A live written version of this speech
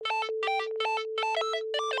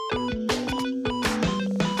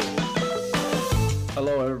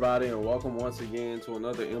Hello, everybody, and welcome once again to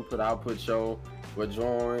another Input Output show. We're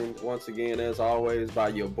joined once again, as always, by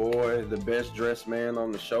your boy, the best dressed man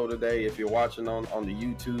on the show today. If you're watching on the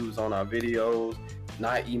YouTubes, on our videos,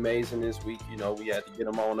 not amazing this week, you know, we had to get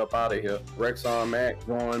him on up out of here. Rexon Mac,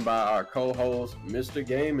 joined by our co-host, Mr.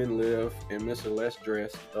 Gaming Live and Mr. Less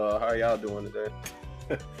Dressed. How y'all doing today?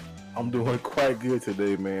 I'm doing quite good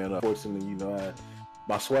today, man. Unfortunately, you know,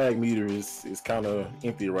 my swag meter is kind of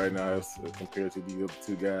empty right now as compared to the other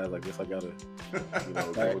two guys. I guess I gotta, you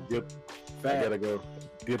know, go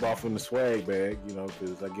dip off in the swag bag, you know,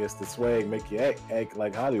 because I guess the swag make you act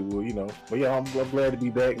like Hollywood, you know. But yeah, I'm glad to be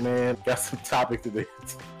back, man. Got some topics today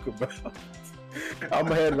to talk about. I'm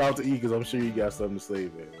gonna hand it out to E because I'm sure you got something to say,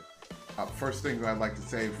 man. First thing I'd like to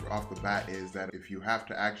say off the bat is that if you have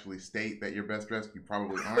to actually state that you're best dressed, you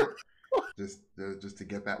probably aren't. just to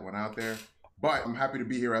get that one out there. But I'm happy to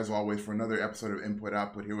be here as always for another episode of Input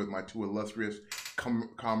Output here with my two illustrious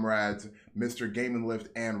comrades, Mr. Gaming Lift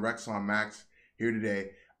and Rexon Max here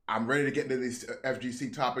today. I'm ready to get into these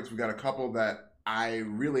FGC topics. We got a couple that I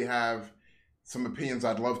really have some opinions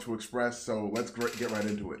I'd love to express, so let's get right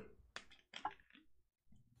into it.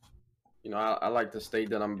 You know, I like to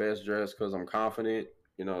state that I'm best dressed because I'm confident.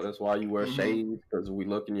 You know, that's why you wear shades, because we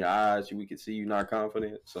look in your eyes, we can see you're not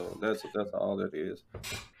confident. So that's all that is.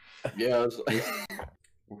 Yeah.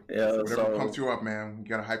 Whatever pumps you up, man. You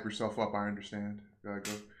gotta hype yourself up. I understand. You gotta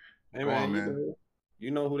go. Hey, go on, man.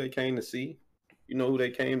 You know who they came to see. You know who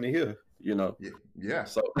they came to hear. You know. Yeah.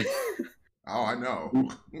 So. Oh, I know.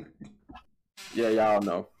 Yeah, y'all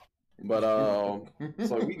know. But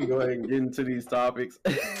so we can go ahead and get into these topics.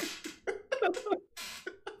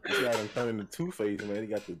 He got him turning into Two-Face, man. He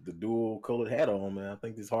got the dual colored hat on, man. I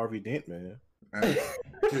think this Harvey Dent, man.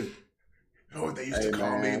 Oh, they used to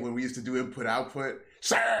call me when we used to do Input Output.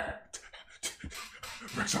 Sir,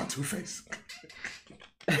 Rexon Two-Face.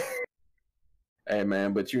 Hey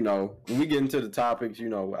man, but you know, when we get into the topics,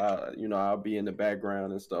 I'll be in the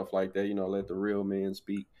background and stuff like that. You know, let the real men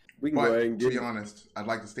speak. We can go ahead and to be honest, I'd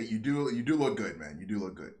like to state you do look good, man. You do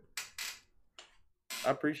look good. I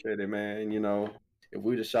appreciate it, man. You know, if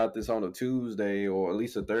we just shot this on a Tuesday or at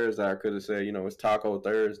least a Thursday, I could have said, you know, it's Taco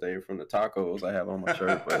Thursday from the tacos I have on my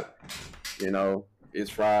shirt, but you know, it's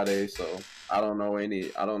Friday, so I don't know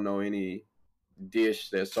any dish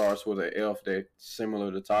that starts with an F that's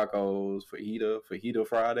similar to tacos. Fajita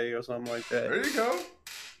Friday or something like that. There you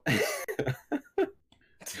go.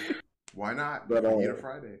 Why not? But Fajita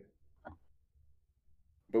Friday.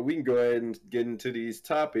 But we can go ahead and get into these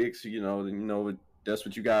topics. You know, that's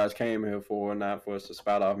what you guys came here for, not for us to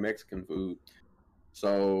spout off Mexican food.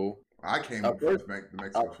 So I came for the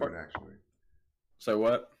Mexican food, actually. So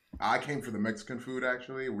what? I came for the Mexican food,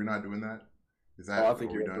 actually. We're not doing that. Is that? I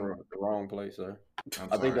think you're in the wrong place, sir.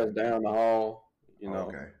 I think that's down the hall. You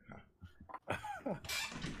know. Okay.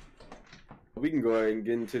 We can go ahead and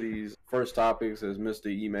get into these first topics as Mr.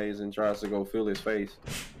 E. Mason tries to go fill his face.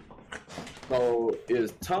 So,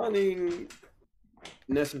 is taunting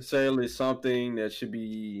necessarily something that should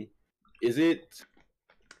be? Is it?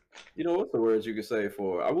 You know, what's the words you could say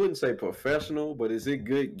for? I wouldn't say professional, but is it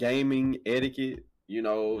good gaming etiquette? You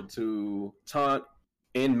know, to taunt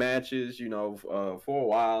in matches, you know, for a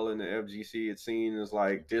while in the FGC, it seems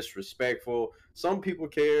like disrespectful. Some people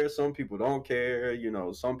care, some people don't care. You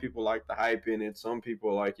know, some people like the hype in it. Some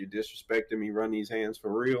people like, you disrespecting me, run these hands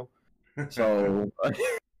for real. So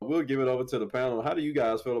we'll give it over to the panel. How do you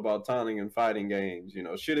guys feel about taunting and fighting games? You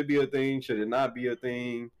know, should it be a thing? Should it not be a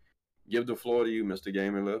thing? Give the floor to you, Mr.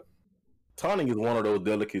 Gaming Lift. Taunting is one of those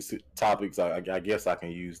delicate topics. I guess I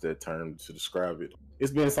can use that term to describe it.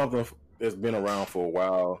 It's been something that's been around for a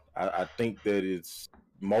while. I think that it's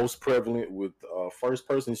most prevalent with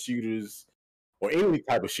first-person shooters or any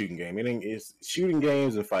type of shooting game. It's shooting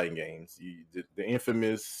games and fighting games. The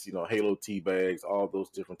infamous, you know, Halo teabags, all those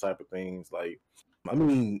different type of things. Like, I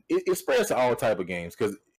mean, it spreads to all type of games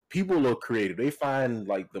because people are creative. They find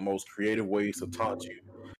like the most creative ways to taunt you.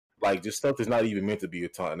 Like, just stuff that's not even meant to be a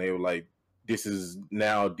taunt. And they were like, this is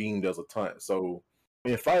now deemed as a taunt. So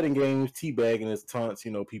in fighting games, teabagging is taunts. You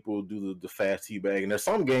know, people do the fast teabagging. There's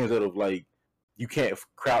some games that have like, you can't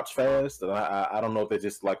crouch fast. I don't know if that's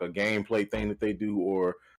just like a gameplay thing that they do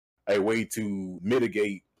or a way to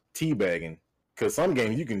mitigate teabagging. Because some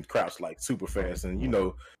games you can crouch like super fast, and you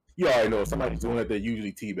know, you already know if somebody's doing it, they're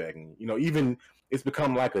usually teabagging. You know, even it's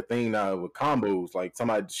become like a thing now with combos. Like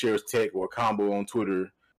somebody shares tech or a combo on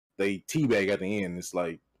Twitter, they teabag at the end. It's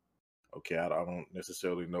like, okay, I don't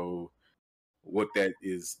necessarily know what that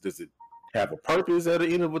is. Does it have a purpose at the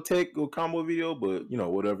end of a tech or combo video? But you know,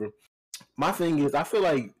 whatever. My thing is, I feel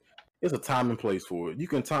like it's a time and place for it. You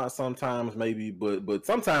can taunt sometimes, maybe, but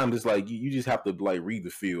sometimes it's like you just have to like read the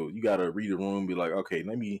field. You gotta read the room, be like, okay,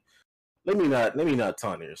 let me not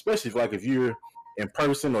taunt here. Especially if you're in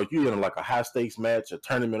person or you're in like a high stakes match, a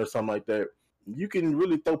tournament or something like that. You can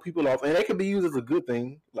really throw people off, and that can be used as a good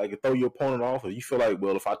thing, like throw your opponent off. Or you feel like,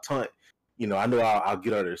 well, if I taunt, I know I'll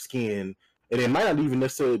get under their skin, and it might not even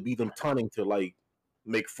necessarily be them taunting to like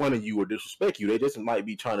make fun of you or disrespect you. They just might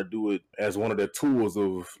be trying to do it as one of their tools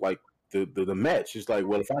of like the match. It's like,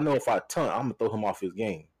 well, if I taunt, I'm gonna throw him off his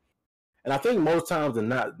game. And I think most times than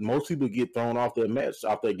not, most people get thrown off their match,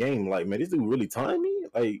 off their game. Like, man, this dude really taunting me?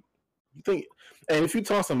 Like, you think? And if you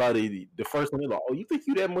taunt somebody, the first thing they're like, oh, you think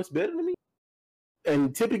you that much better than me?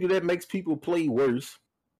 And typically that makes people play worse.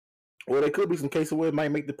 Or there could be some cases where it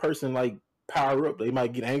might make the person like power up. They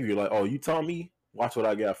might get angry, like, oh, you taunt me? Watch what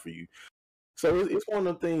I got for you. So it's one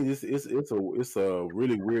of the things. It's a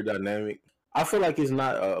really weird dynamic. I feel like it's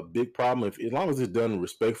not a big problem as long as it's done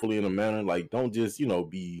respectfully in a manner. Like, don't just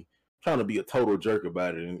be trying to be a total jerk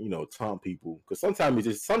about it and taunt people, because sometimes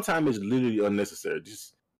it's literally unnecessary.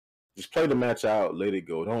 Just play the match out, let it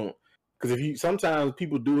go. Don't, because sometimes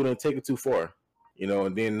people do it and take it too far,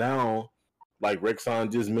 and then now, like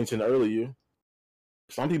Rexon just mentioned earlier,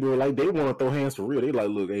 some people are like, they want to throw hands for real. They like,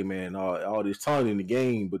 look, hey man, all this taunting in the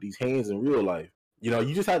game, but these hands in real life.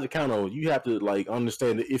 You just have to you have to like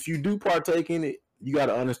understand that if you do partake in it, you got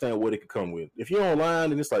to understand what it could come with. If you're online,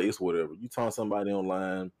 then it's like, it's whatever. You taunt somebody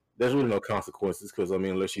online, there's really no consequences, because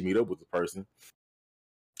unless you meet up with the person.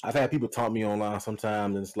 I've had people taunt me online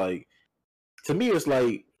sometimes, and it's like, to me, it's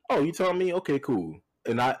like, oh, you taunt me? Okay, cool.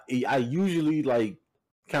 And I usually like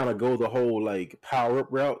kind of go the whole like power up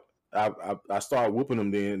route. I start whooping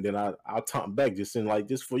them, then I'll taunt back just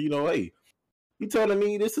for hey, you telling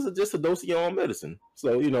me this is just a dose of your own medicine.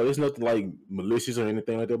 So there's nothing like malicious or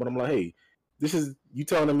anything like that. But I'm like, hey, this is you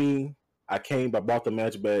telling me I bought the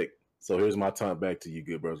match back. So here's my taunt back to you,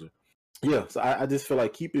 good brother. Yeah, so I just feel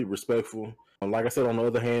like keep it respectful. Like I said, on the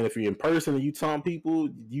other hand, if you're in person and you taunt people,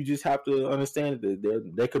 you just have to understand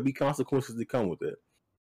that there could be consequences that come with it.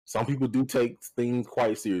 Some people do take things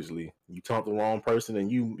quite seriously. You taunt the wrong person,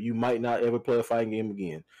 and you might not ever play a fighting game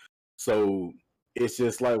again. So it's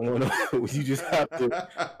just like you just have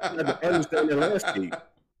to understand the landscape.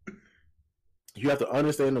 You have to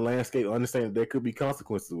understand the landscape, understand that there could be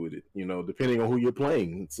consequences with it, depending on who you're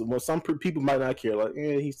playing. So some people might not care, like,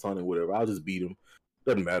 he's taunting, whatever, I'll just beat him.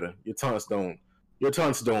 Doesn't matter. Your taunts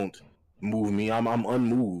don't move me. I'm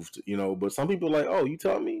unmoved, but some people are like, oh, you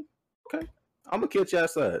taunt me? Okay. I'm gonna catch you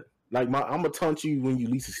outside. Like I'm gonna taunt you when you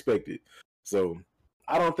least expect it. So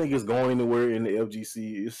I don't think it's going anywhere in the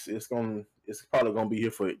FGC. It's probably gonna be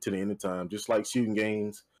here to the end of time. Just like shooting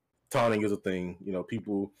games, taunting is a thing.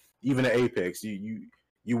 People, even at Apex, you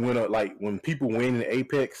win like when people win in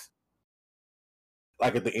Apex,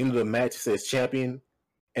 like at the end of the match it says champion,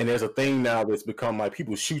 and there's a thing now that's become like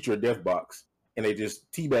people shoot your death box and they just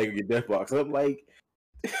teabag your death box. I'm like,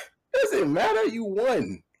 doesn't matter, you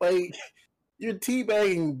won. Like, you're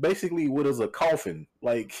teabagging basically what is a coffin.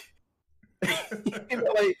 Like,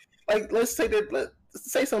 like let's say let's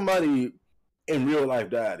say somebody in real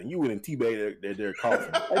life died and you went and teabagged their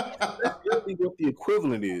coffin. Like, that's really what the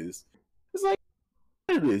equivalent is. It's like,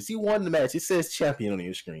 it is. You won the match. It says champion on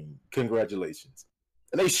your screen. Congratulations.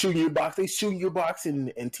 And they shoot your box. They shoot your box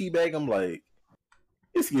and teabag them. Like,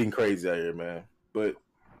 it's getting crazy out here, man. But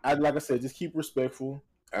like I said, just keep respectful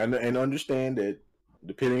and understand that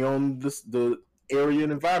depending on the area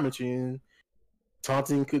and environment you're in,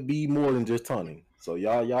 taunting could be more than just taunting. So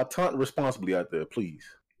y'all taunt responsibly out there, please.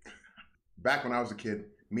 Back when I was a kid,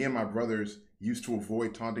 me and my brothers used to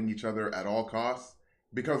avoid taunting each other at all costs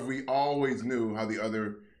because we always knew how the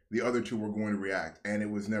other two were going to react, and it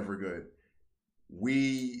was never good.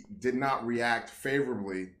 We did not react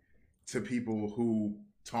favorably to people who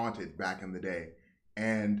taunted back in the day,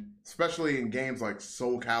 and especially in games like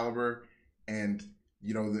Soul Calibur, and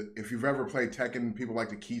if you've ever played Tekken, people like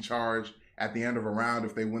to key charge at the end of a round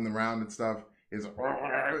if they win the round and stuff.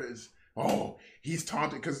 He's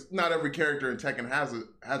taunted, because not every character in Tekken has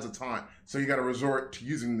a taunt, so you got to resort to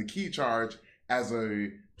using the key charge as a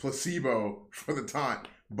placebo for the taunt.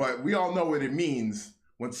 But we all know what it means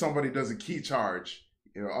when somebody does a key charge.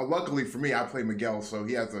 Luckily for me, I play Miguel, so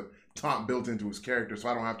he has a taunt built into his character, so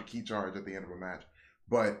I don't have to key charge at the end of a match.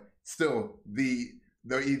 But still, the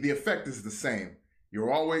effect is the same.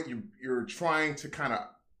 You're trying to kind of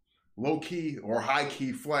low key or high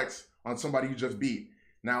key flex on somebody you just beat.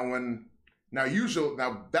 Now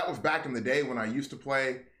that was back in the day when I used to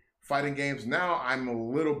play fighting games. Now I'm a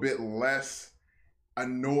little bit less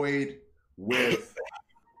annoyed with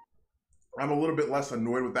I'm a little bit less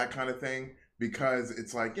annoyed with that kind of thing because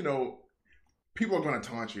it's like, you know, people are going to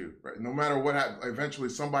taunt you, right? No matter what happens, eventually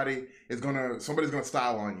somebody's going to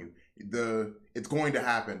style on you. It's going to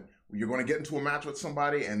happen. You're going to get into a match with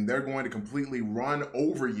somebody and they're going to completely run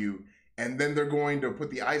over you. And then they're going to put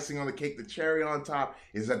the icing on the cake, the cherry on top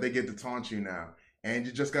is that they get to taunt you now. And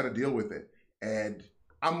you just got to deal with it. And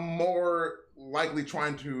I'm more likely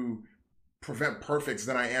trying to prevent perfects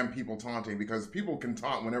than I am people taunting, because people can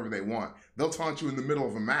taunt whenever they want. They'll taunt you in the middle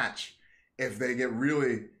of a match. If they get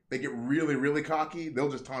really, really cocky, they'll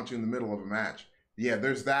just taunt you in the middle of a match. Yeah,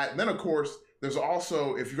 there's that. And then, of course, there's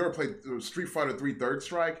also, if you've ever played Street Fighter 3 Third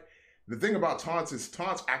Strike, the thing about taunts is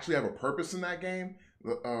taunts actually have a purpose in that game.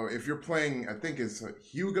 If you're playing, I think it's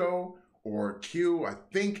Hugo or Q, I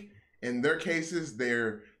think in their cases,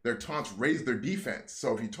 their taunts raise their defense.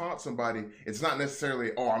 So if you taunt somebody, it's not necessarily,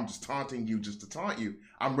 oh, I'm just taunting you just to taunt you.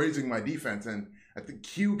 I'm raising my defense. And I think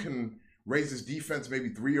Q can raise his defense maybe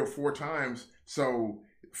 3 or 4 times. So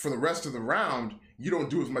for the rest of the round, you don't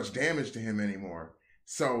do as much damage to him anymore.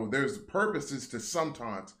 So there's purposes to some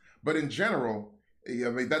taunts. But in general, I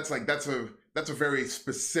mean, that's a very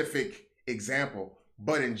specific example.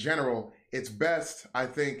 But in general, it's best, I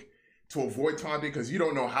think, to avoid taunting because you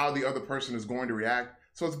don't know how the other person is going to react.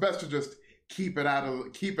 So it's best to just keep it out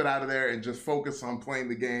of there and just focus on playing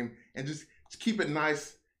the game and just keep it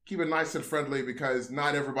nice and friendly, because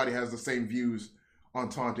not everybody has the same views on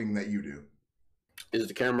taunting that you do. Is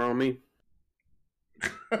the camera on me?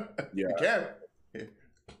 Yeah. You can. Yeah.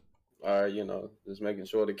 All right, just making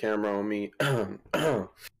sure the camera on me.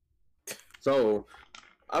 So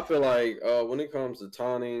I feel like when it comes to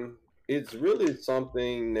taunting, it's really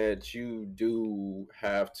something that you do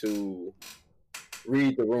have to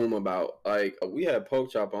read the room about. Like, we had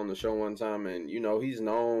Pokechop on the show one time, and he's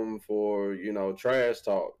known for trash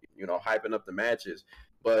talk, hyping up the matches,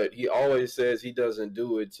 but he always says he doesn't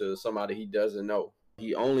do it to somebody he doesn't know.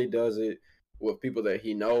 He only does it with people that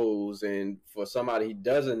he knows, and for somebody he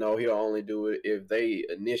doesn't know, he'll only do it if they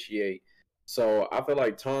initiate. So I feel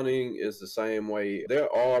like taunting is the same way.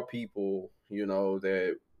 There are people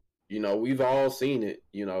that we've all seen it,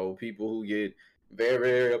 people who get very,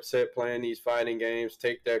 very upset playing these fighting games,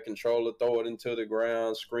 take their controller, throw it into the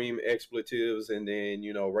ground, scream expletives, and then,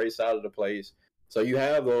 race out of the place. So you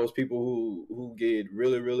have those people who get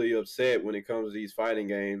really, really upset when it comes to these fighting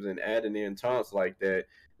games, and adding in taunts like that.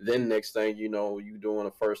 Then next thing you know, you doing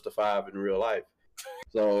a 1st to 5 in real life.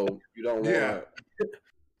 So you don't want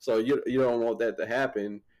so you don't want that to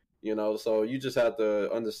happen, so you just have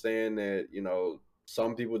to understand that,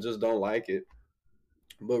 some people just don't like it.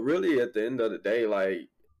 But really, at the end of the day, like,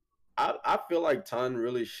 I feel like taunting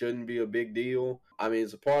really shouldn't be a big deal. I mean,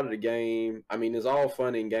 it's a part of the game. I mean, it's all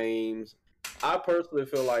fun and games. I personally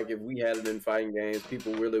feel like if we had it in fighting games,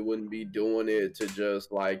 people really wouldn't be doing it to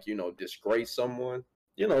just, like, disgrace someone.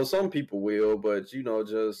 Some people will, but,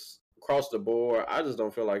 just across the board, I just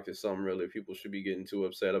don't feel like it's something really people should be getting too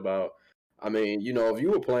upset about. I mean, if you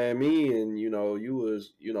were playing me and, you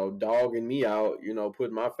was, dogging me out,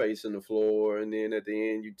 putting my face in the floor, and then at the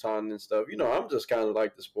end you taunting and stuff, I'm just kind of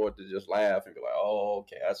like the sport to just laugh and be like, oh,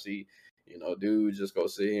 okay, I see, dude, just go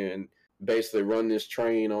sit here and basically run this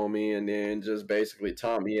train on me and then just basically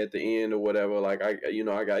taunt me at the end or whatever. Like, I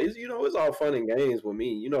got, it's all fun and games with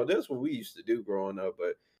me. That's what we used to do growing up.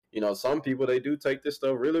 But, some people, they do take this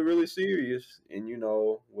stuff really, really serious, and,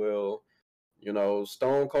 will,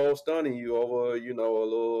 stone cold stunning you over, a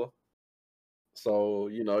little. So,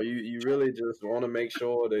 you really just want to make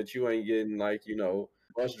sure that you ain't getting, like,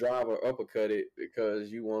 bus driver uppercut it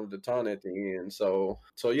because you wanted to taunt at the end. So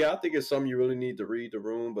yeah, I think it's something you really need to read the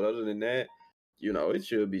room. But other than that, it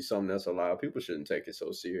should be something that's allowed. People shouldn't take it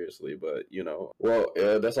so seriously. But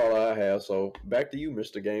that's all I have. So back to you,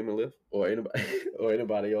 Mr. Game and Lift, or anybody or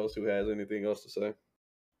anybody else who has anything else to say.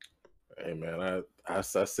 Hey man, I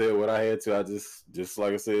said what I had to. I just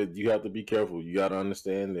like I said, you have to be careful. You got to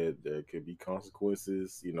understand that there could be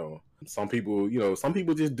consequences. Some people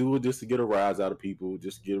just do it just to get a rise out of people,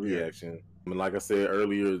 just to get a reaction. I mean, like I said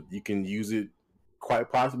earlier, you can use it,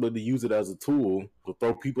 quite possibly to use it as a tool to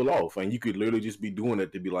throw people off, and you could literally just be doing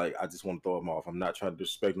it to be like, I just want to throw them off. I'm not trying to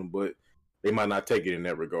disrespect them, but they might not take it in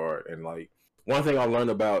that regard. And like, one thing I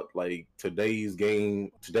learned about like today's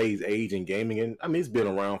age in gaming, and I mean, it's been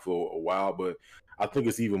around for a while, but I think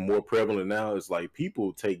it's even more prevalent now. Is like,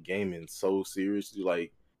 people take gaming so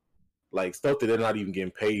seriously, like stuff that they're not even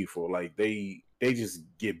getting paid for. Like they just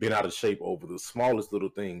get bent out of shape over the smallest little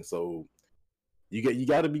thing. So you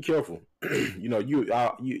got to be careful.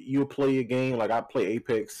 You play a game, like I play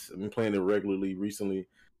Apex. I've been playing it regularly recently,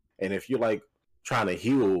 and if you're like trying to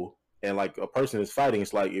heal and like a person is fighting,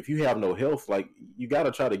 it's like if you have no health, like you got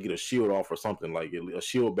to try to get a shield off or something, like a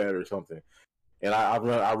shield batter or something. And I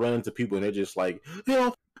run into people and they're just like,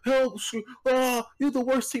 help, you're the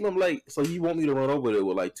worst team. I'm like, so you want me to run over there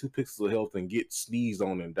with like 2 pixels of health and get sneezed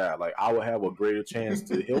on and die? Like I would have a greater chance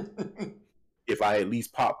to help if I at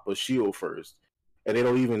least pop a shield first. And they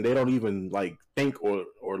don't even like think or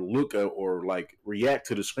look at or like react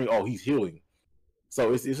to the screen. Oh, he's healing.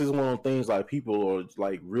 So it's just one of those things, like people are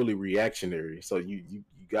like really reactionary. So you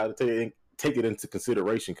got to take it into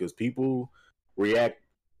consideration, because people react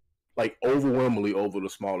like overwhelmingly over the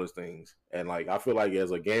smallest things. And like I feel like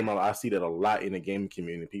as a gamer, I see that a lot in the gaming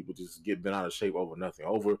community. People just get bent out of shape over nothing.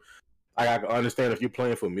 I can understand if you're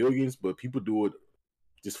playing for millions, but people do it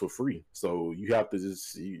just for free. So you have to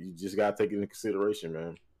you just gotta take it into consideration,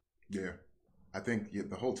 man. Yeah, I think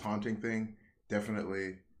the whole taunting thing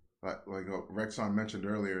definitely, like Rexon mentioned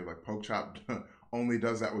earlier, like Pokechop only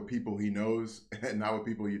does that with people he knows and not with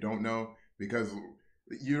people you don't know, because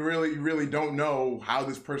you really don't know how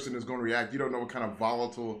this person is going to react. You don't know what kind of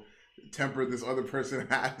volatile temper this other person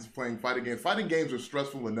has playing fighting games. Fighting games are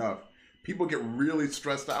stressful enough. People get really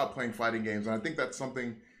stressed out playing fighting games, and I think that's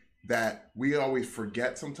something that we always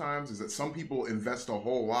forget sometimes, is that some people invest a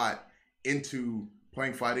whole lot into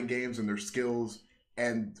playing fighting games and their skills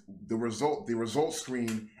and the result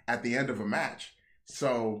screen at the end of a match.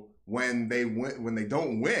 So when they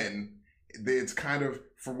don't win, it's kind of,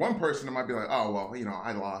 for one person it might be like, oh well,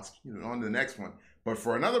 I lost, on to the next one. But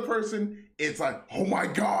for another person, it's like, oh my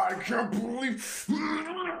god, I can't believe,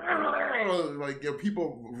 like,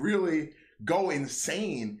 people really go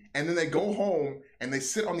insane, and then they go home and they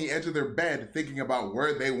sit on the edge of their bed thinking about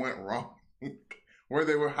where they went wrong. Where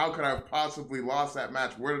they were, how could I have possibly lost that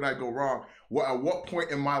match? Where did I go wrong? At what point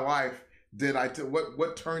in my life did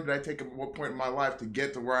what turn did I take at what point in my life to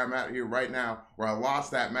get to where I'm at here right now, where I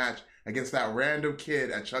lost that match against that random kid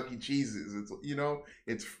at Chuck E. Cheese's?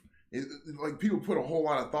 It's like people put a whole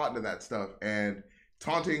lot of thought into that stuff, and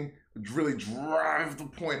taunting really drives the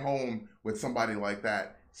point home with somebody like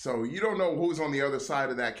that. So you don't know who's on the other side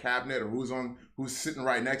of that cabinet or who's sitting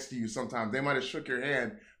right next to you. Sometimes they might have shook your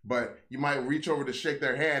hand, but you might reach over to shake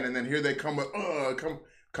their hand, and then here they come with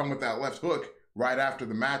come with that left hook right after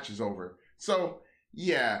the match is over. So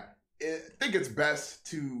yeah, I think it's best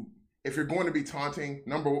to, if you're going to be taunting,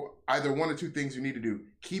 either one or two things you need to do: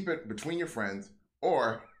 keep it between your friends,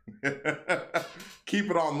 or keep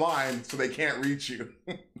it online so they can't reach you.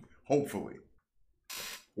 Hopefully.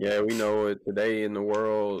 Yeah, we know it today in the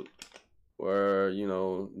world where,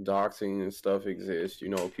 doxing and stuff exists.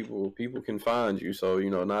 People can find you, so,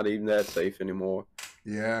 not even that safe anymore.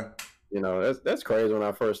 Yeah. That's crazy. When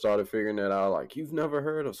I first started figuring that out, like, you've never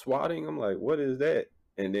heard of swatting? I'm like, what is that?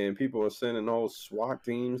 And then people are sending those SWAT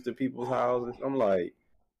teams to people's houses. I'm like,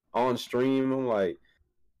 on stream, I'm like,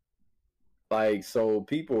 so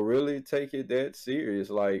people really take it that serious?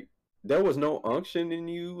 Like, there was no unction in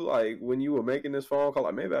you, like, when you were making this phone call,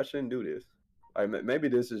 like, maybe I shouldn't do this. Like, maybe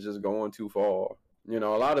this is just going too far. A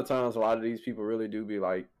lot of times, a lot of these people really do be,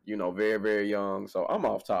 like, very, very young. So I'm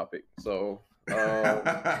off topic. So,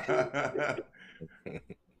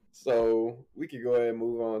 so we could go ahead and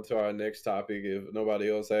move on to our next topic if nobody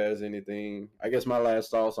else has anything. I guess my last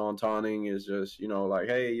thoughts on taunting is just, like,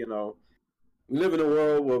 hey, we live in a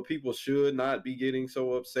world where people should not be getting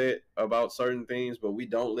so upset about certain things, but we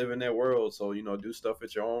don't live in that world. So, do stuff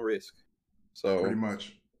at your own risk. So pretty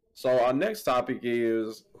much. So our next topic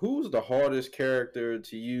is, who's the hardest character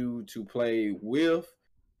to you to play with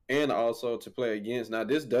and also to play against? Now,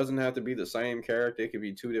 this doesn't have to be the same character. It could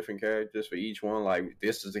be 2 different characters for each one. Like,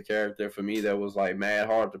 this is a character for me that was like mad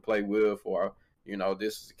hard to play with, or,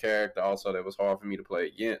 this is a character also that was hard for me to play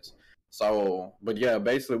against. So, but yeah,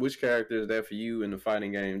 basically, which character is that for you in the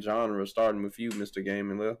fighting game genre? Starting with you, Mr.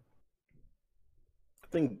 Gaming Lil. I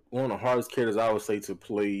think one of the hardest characters I would say to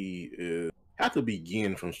play have to be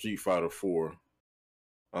Gin from Street Fighter 4.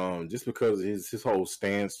 Just because his whole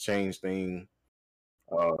stance change thing.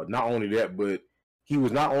 Not only that, but he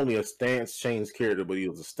was not only a stance change character, but he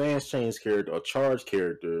was a stance change character, a charge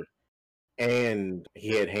character, and he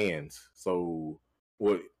had hands. So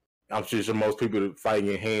what? I'm sure most people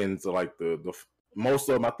fighting in hands are like the most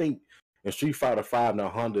of them. I think in Street Fighter 5 now,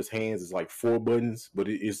 Honda's hands is like 4 buttons, but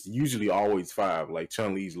it's usually always 5. Like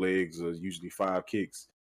Chun-Li's legs are usually 5 kicks.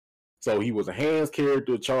 So he was a hands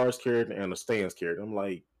character, a charge character, and a stance character. I'm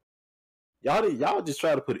like, y'all just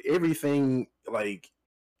try to put everything like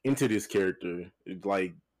into this character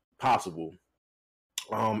like possible.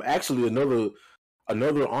 Actually, another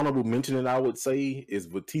honorable mention that I would say is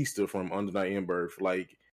Batista from Under Night In-Birth.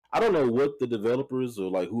 Like, I don't know what the developers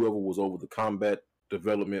or like whoever was over the combat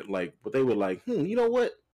development, like, but they were like, you know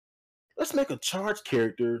what? Let's make a charged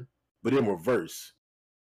character, but in reverse.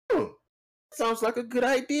 Sounds like a good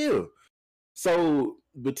idea. So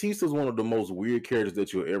Batista's one of the most weird characters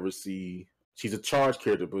that you'll ever see. She's a charged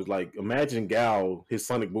character, but like imagine Gal, his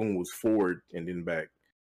sonic boom was forward and then back.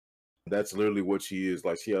 That's literally what she is.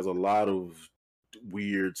 Like she has a lot of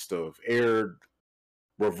weird stuff. Air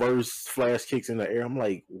reverse flash kicks in the air. I'm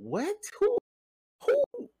like, what?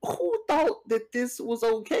 Who thought that this was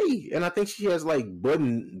okay? And I think she has like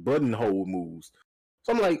button hold moves.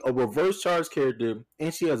 So I'm like, a reverse charge character,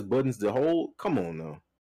 and she has buttons to hold. Come on now.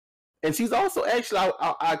 And she's also actually,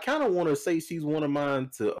 I kind of want to say she's one of mine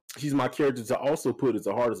to. She's my character to also put as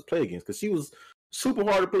the hardest to play against because she was super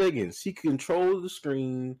hard to play against. She controlled the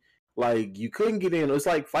screen like you couldn't get in. It was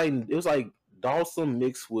like fighting. It was like Dawson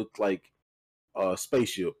mixed with like a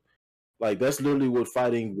spaceship. Like that's literally what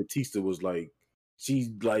fighting Batista was like.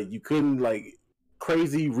 She like you couldn't like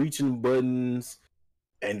crazy reaching buttons,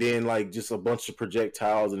 and then like just a bunch of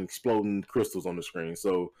projectiles and exploding crystals on the screen.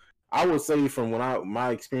 So I would say from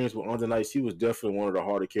my experience with Under Night, she was definitely one of the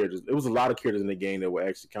harder characters. There was a lot of characters in the game that were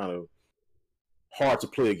actually kind of hard to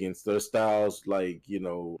play against. Their styles, like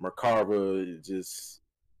Merkava,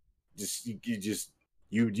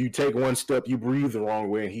 you take one step, you breathe the wrong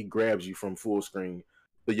way, and he grabs you from full screen.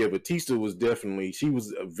 But yeah, Batista was definitely, she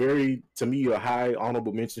was to me, a high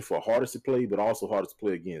honorable mention for hardest to play, but also hardest to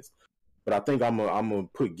play against. But I think I'm gonna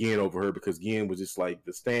put Gin over her because Gin was just like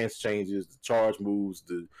the stance changes, the charge moves,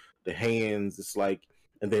 the hands. It's like,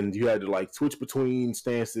 and then you had to like switch between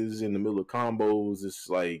stances in the middle of combos. It's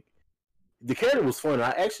like the character was fun.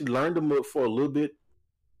 I actually learned him for a little bit.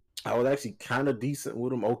 I was actually kind of decent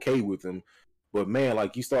with him, okay with him. But man,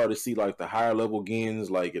 like you started to see like the higher level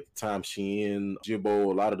Gens, like at the time Shien, Jibbo,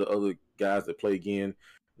 a lot of the other guys that play Gen.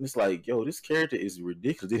 And it's like, yo, this character is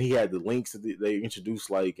ridiculous. Then he had the links that they introduced,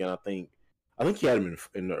 like, and I think he had him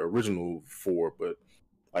in the original 4, but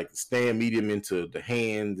like the stand medium into the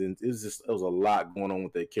hands, and it was a lot going on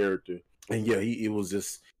with that character. And yeah, it was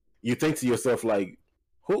just, you think to yourself like,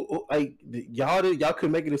 who like y'all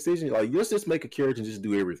could make a decision, like let's just make a character and just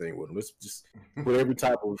do everything with him. Let's just put every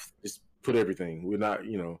type of put everything. We're not,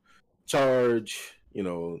 charge,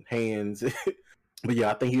 hands. But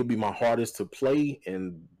yeah, I think he'll be my hardest to play,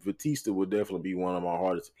 and Batista would definitely be one of my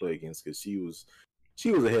hardest to play against because she was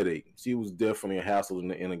a headache. She was definitely a hassle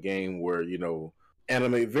in a game where,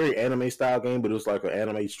 very anime style game, but it was like an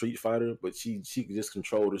anime Street Fighter. But she could just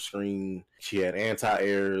control the screen. She had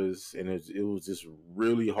anti-airs, and it was just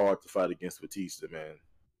really hard to fight against Batista, man.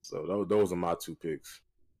 So those are my 2 picks.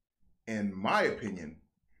 In my opinion,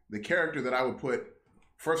 the character that I would put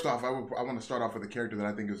first off, I want to start off with a character that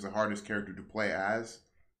I think is the hardest character to play as,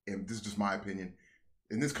 and this is just my opinion.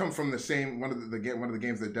 And this comes from the same one of the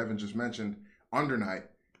games that Devin just mentioned, Under Night,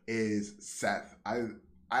 is Seth. I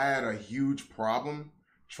had a huge problem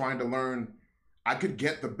trying to learn. I could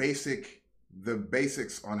get the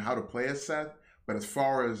basics on how to play as Seth, but as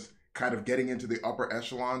far as kind of getting into the upper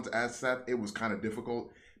echelons as Seth, it was kind of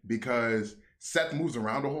difficult because Seth moves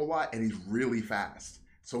around a whole lot and he's really fast.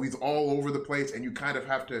 So he's all over the place, and you kind of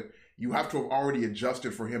have to have already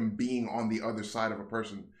adjusted for him being on the other side of a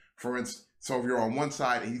person. For instance, so if you're on one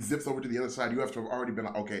side and he zips over to the other side, you have to have already been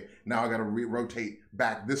like, okay, now I got to rotate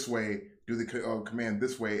back this way, do the command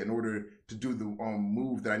this way in order to do the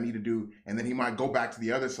move that I need to do, and then he might go back to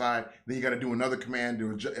the other side. Then you got to do another command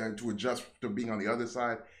to adjust to being on the other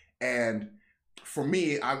side. And for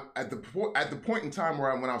me, at the point in time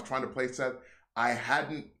when I was trying to play Seth, I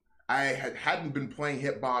hadn't been playing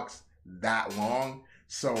Hitbox that long,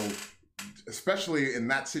 so especially in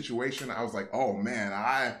that situation, I was like, oh man,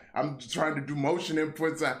 I'm trying to do motion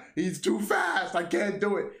inputs. He's too fast. I can't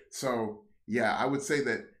do it. So yeah, I would say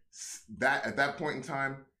that at that point in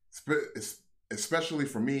time, especially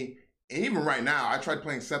for me, and even right now, I tried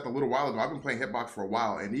playing Seth a little while ago. I've been playing Hitbox for a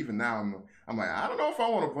while, and even now I'm like, I don't know if I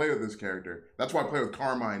want to play with this character. That's why I play with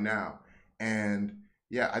Carmine now. And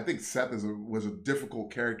yeah, I think Seth was a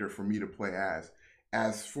difficult character for me to play as.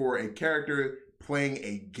 As for a character playing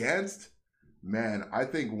against, man, I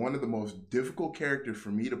think one of the most difficult characters for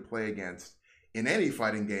me to play against in any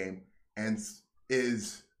fighting game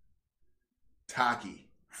is Taki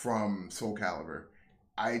from Soul Calibur.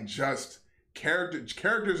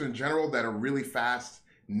 Characters in general that are really fast,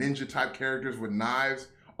 ninja type characters with knives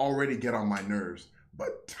already get on my nerves.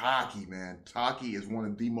 But Taki, man, Taki is one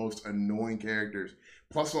of the most annoying characters.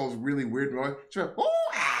 Plus those really weird noise.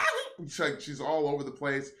 She's all over the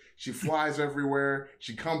place. She flies everywhere.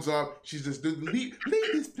 She comes up. She's just, leave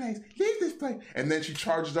this place. And then she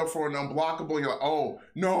charges up for an unblockable. You're like, oh,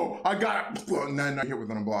 no, I got it. Now hit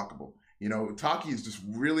with an unblockable. You know, Taki is just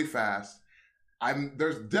really fast.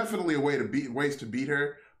 There's definitely ways to beat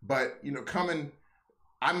her, but you know,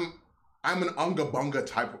 I'm an Unga Bunga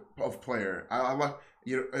type of player. I like,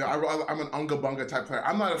 you know, I'm an Unga Bunga type player.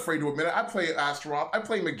 I'm not afraid to admit it. I play Astaroth. I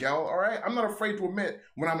play Miguel. All right, I'm not afraid to admit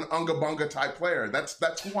when I'm an Unga Bunga type player.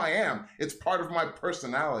 That's who I am. It's part of my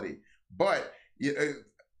personality. But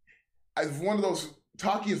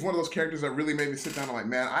Taki is one of those characters that really made me sit down and like,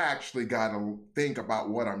 man, I actually gotta think about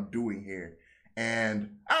what I'm doing here.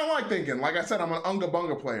 And I don't like thinking. Like I said, I'm an Unga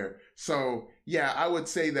Bunga player. So yeah, I would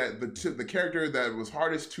say that the character that was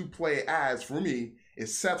hardest to play as for me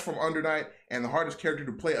is Seth from Under Night, and the hardest character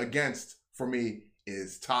to play against for me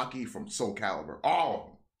is Taki from Soul Calibur. All of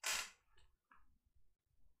them.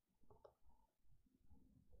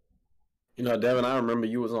 You know, Devin, I remember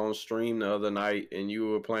you was on stream the other night and you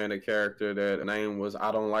were playing a character that name was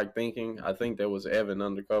I Don't Like Thinking. I think that was Evan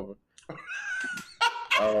Undercover.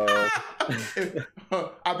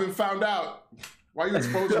 I've been found out. Why you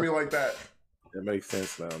exposing me like that? It makes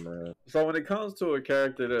sense now, man. So when it comes to a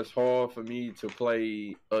character that's hard for me to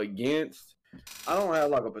play against, I don't have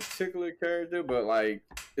like a particular character, but like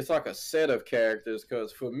it's like a set of characters.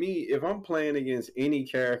 Because for me, if I'm playing against any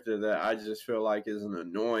character that I just feel like is an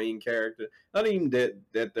annoying character, not even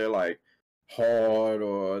that they're like hard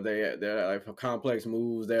or they're like for complex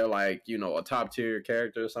moves, they're like, you know, a top tier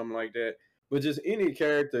character or something like that. But just any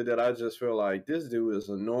character that I just feel like this dude is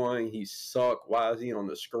annoying, he suck. Why is he on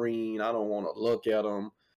the screen? I don't want to look at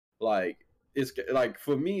him. Like it's like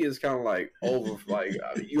for me, it's kind of like over. Like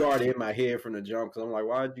you already in my head from the jump because I'm like,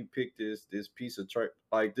 why did you pick this piece of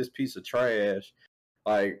this piece of trash?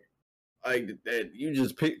 Like that you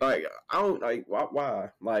just pick. Like I don't like why.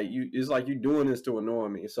 Like it's like you doing this to annoy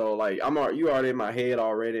me. So like you already in my head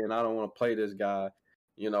already, and I don't want to play this guy.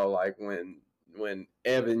 You know, like when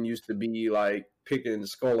Evan used to be like picking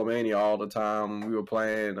Skullomania all the time, we were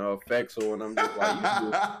playing Fexel, and I'm just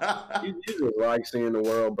like, you just like seeing the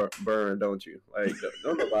world burn, don't you? Like,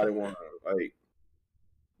 don't nobody want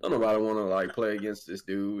to like play against this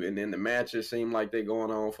dude. And then the matches seem like they're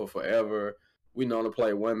going on for forever. We know to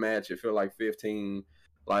play one match, it feel like 15.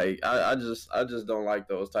 Like I just don't like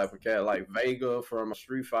those type of cats. Like Vega from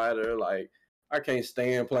Street Fighter, like. I can't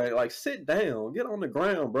stand playing. Like, sit down. Get on the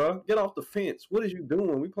ground, bro. Get off the fence. What is you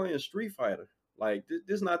doing? We playing Street Fighter. Like, this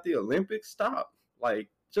is not the Olympics. Stop. Like,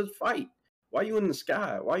 just fight. Why you in the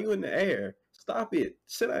sky? Why you in the air? Stop it.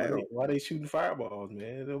 Sit down. Why they shooting fireballs,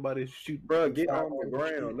 man? Nobody shoot. Bro, get on the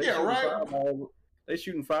ground. They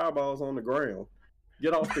shooting fireballs on the ground.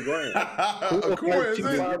 Get off the ground. Of course.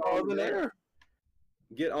 Fireballs in the air.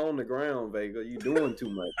 Get on the ground, Vega. You doing too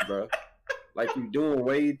much, bro. Like, you doing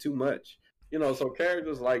way too much. You know, so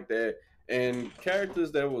characters like that and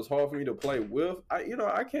characters that was hard for me to play with,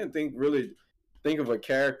 I can't think of a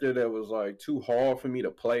character that was like too hard for me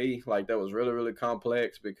to play, like that was really, really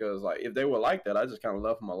complex because like if they were like that, I just kind of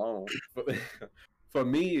left them alone. For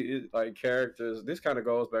me, like characters, this kind of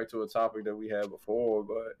goes back to a topic that we had before,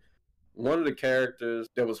 but one of the characters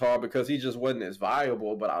that was hard because he just wasn't as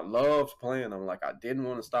viable, but I loved playing him. Like I didn't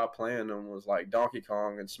want to stop playing him was like Donkey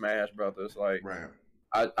Kong and Smash Brothers. Like, right.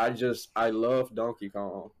 I love Donkey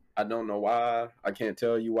Kong. I don't know why. I can't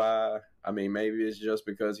tell you why. I mean, maybe it's just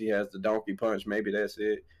because he has the donkey punch. Maybe that's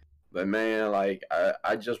it. But man, like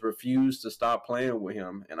I just refused to stop playing with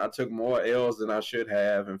him, and I took more L's than I should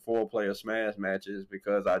have in 4-player Smash matches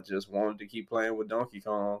because I just wanted to keep playing with Donkey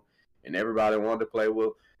Kong, and everybody wanted to play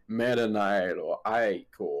with Meta Knight or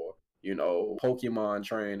Ike or Pokemon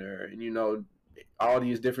Trainer, and all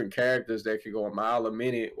these different characters that could go a mile a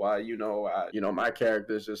minute while, my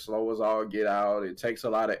character is just slow as all get out. It takes a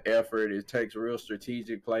lot of effort. It takes real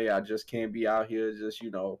strategic play. I just can't be out here just,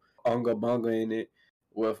 unga bunga in it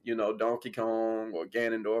with, Donkey Kong or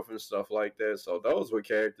Ganondorf and stuff like that. So those were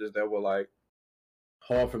characters that were like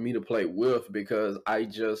hard for me to play with because I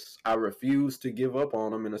refused to give up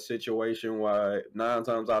on them in a situation where 9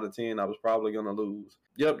 times out of 10 I was probably going to lose.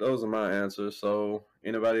 Yep, those are my answers. So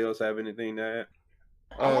anybody else have anything to add?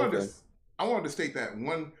 I wanted to state that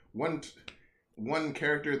one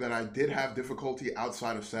character that I did have difficulty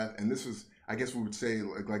outside of Seth, and this was, I guess we would say,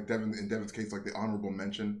 like Devin, in Devin's case, like the honorable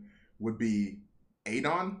mention would be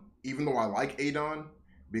Adon, even though I like Adon,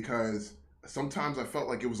 because sometimes I felt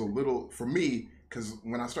like it was a little, for me, because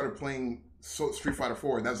when I started playing Street Fighter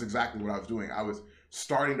 4, that's exactly what I was doing. I was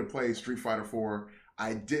starting to play Street Fighter 4.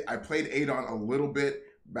 I played Adon a little bit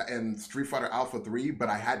in Street Fighter Alpha 3, but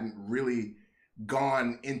I hadn't really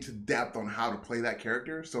gone into depth on how to play that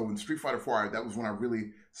character. So in Street Fighter 4, that was when I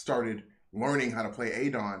really started learning how to play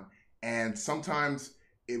Adon. And sometimes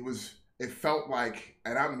it was it felt like,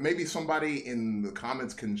 and maybe somebody in the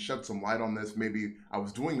comments can shed some light on this. Maybe I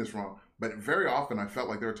was doing this wrong, but very often I felt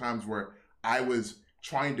like there were times where I was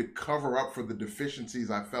trying to cover up for the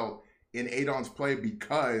deficiencies I felt in Adon's play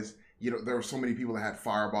because there were so many people that had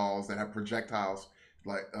fireballs, that had projectiles,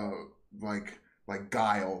 like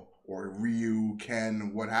Guile or Ryu,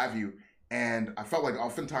 Ken, what have you. And I felt like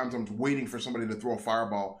oftentimes I'm waiting for somebody to throw a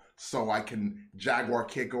fireball so I can Jaguar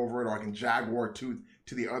kick over it, or I can Jaguar to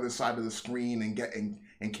the other side of the screen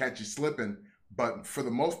and catch you slipping. But for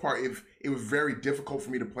the most part, it was very difficult for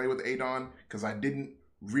me to play with Adon because I didn't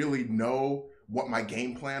really know what my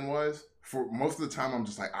game plan was. For most of the time, I'm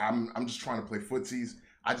just like, I'm just trying to play footsies.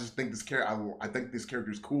 I just think this character, I think this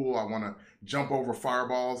character is cool. I want to jump over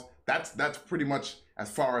fireballs. That's pretty much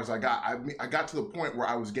as far as I got. I got to the point where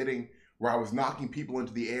I was knocking people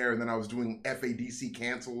into the air, and then I was doing FADC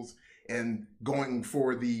cancels and going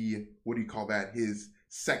for the, what do you call that? His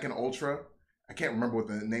second ultra. I can't remember what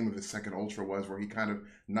the name of his second ultra was, where he kind of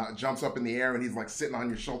jumps up in the air and he's like sitting on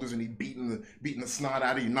your shoulders and he's beating the snot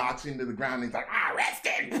out of you, knocks you into the ground, and he's like, rest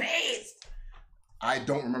in peace. I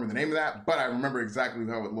don't remember the name of that, but I remember exactly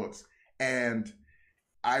how it looks. And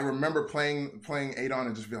I remember playing Adon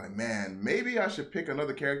and just being like, man, maybe I should pick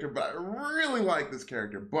another character, but I really like this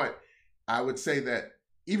character. But I would say that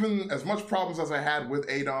even as much problems as I had with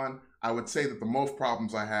Adon, I would say that the most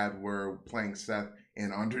problems I had were playing Seth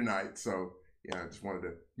in Under Night. So yeah, I just wanted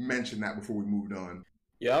to mention that before we moved on.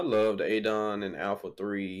 Yeah, I loved Adon in Alpha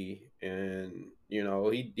 3, and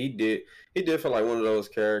he did feel like one of those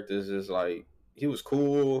characters. Is like, he was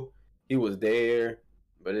cool, he was there,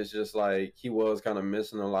 but it's just like he was kind of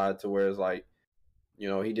missing a lot, to where it's like,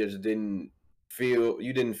 he just didn't feel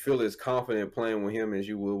as confident playing with him as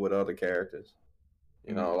you would with other characters.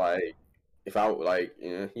 Like, if I like,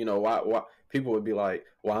 why people would be like,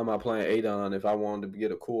 why am I playing Adon if I wanted to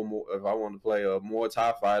get if I wanted to play a more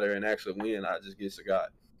TIE fighter and actually win, I just get Sagat.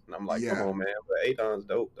 And I'm like, come on, man, but Adon's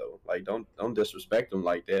dope though. Like, don't disrespect him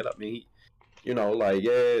like that. I mean,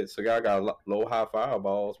 Sagat got low high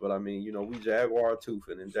fireballs, but I mean, we Jaguar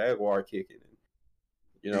toothing and Jaguar kicking,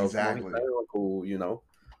 and exactly cool,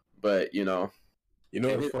 but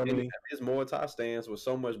it's funny. His Muay Thai stance was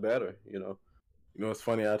so much better, It's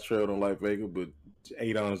funny. I trailed on like Vega, but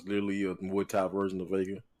Adon is literally a Muay Thai version of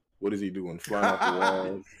Vega. What is he doing? Flying off the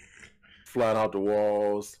walls. Flying out the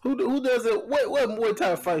walls. Who does it? What Muay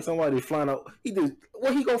Thai fight somebody flying out? He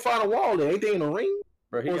gonna find a wall there? Ain't they in a ring?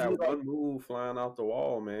 Bro, he got one move flying off the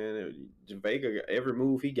wall, man. Vega, every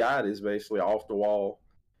move he got is basically off the wall.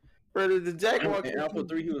 Bro, the Jaguar in Alpha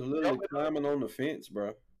 3, he was literally climbing on the fence,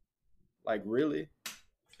 bro. Like, really?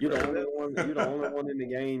 You're the only one in the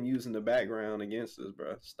game using the background against us,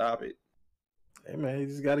 bro. Stop it. Hey, man, you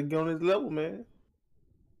just got to get on his level, man.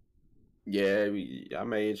 Yeah, I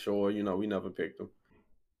made sure, we never picked him.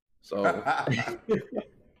 So,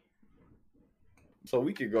 so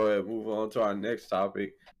we could go ahead and move on to our next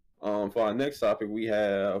topic. For our next topic, we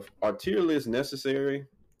have, are tier lists necessary?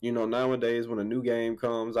 Nowadays when a new game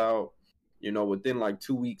comes out, within like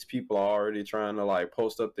 2 weeks, people are already trying to like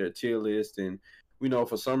post up their tier list, and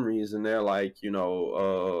for some reason they're like,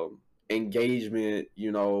 engagement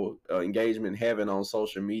heaven on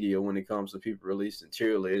social media when it comes to people releasing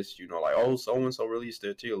tier lists. Like, oh, so and so released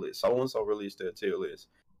their tier list, so and so released their tier list.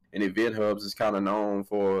 And Event Hubs is kind of known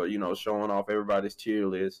for showing off everybody's tier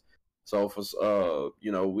list. So for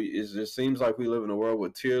it just seems like we live in a world where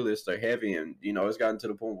tier lists are heavy, and it's gotten to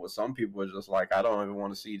the point where some people are just like, I don't even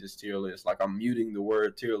want to see this tier list. Like, I'm muting the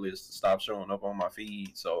word tier list to stop showing up on my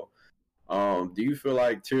feed. So do you feel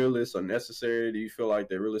like tier lists are necessary? Do you feel like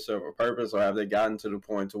they really serve a purpose, or have they gotten to the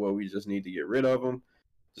point to where we just need to get rid of them?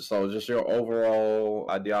 So just your overall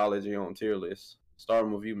ideology on tier lists.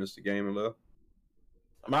 Starting with you, Mr. Gaming Love.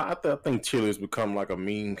 I think tier lists become like a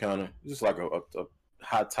meme, kind of just like a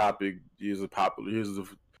hot topic. Here's a popular. Here's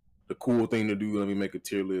the cool thing to do. Let me make a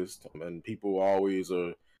tier list, and people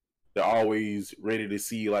they're always ready to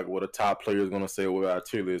see like what a top player is going to say about our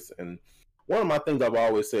tier list. And one of my things I've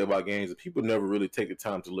always said about games is people never really take the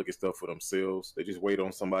time to look at stuff for themselves. They just wait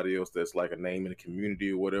on somebody else that's like a name in the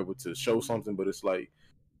community or whatever to show something. But it's like,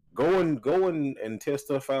 go and test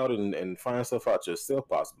stuff out and find stuff out yourself,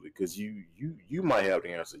 possibly, because you might have the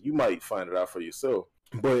answer. You might find it out for yourself.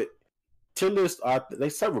 But tier lists they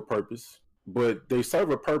serve a purpose, but they serve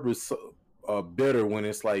a purpose better when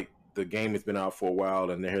it's like the game has been out for a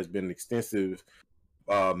while and there has been extensive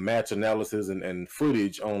match analysis and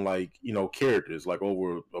footage on like characters like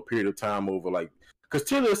over a period of time, over like, because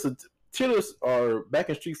tier lists are back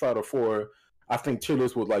in Street Fighter 4. I think tier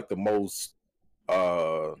lists was like the most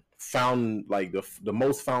found, like the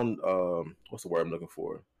most found what's the word I'm looking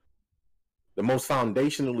for? the most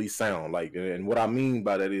foundationally sound. Like, and what I mean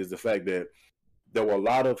by that is the fact that there were a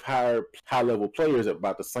lot of high level players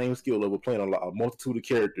about the same skill level playing a multitude of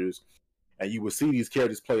characters, and you would see these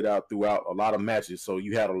characters played out throughout a lot of matches. So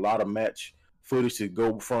you had a lot of match footage to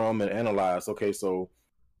go from and analyze. Okay, so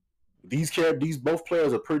these both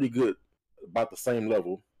players are pretty good, about the same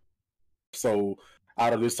level. So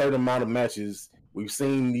out of this certain amount of matches, we've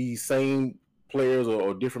seen these same players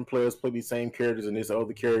or different players play these same characters and this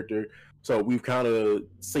other character. So we've kind of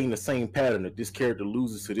seen the same pattern that this character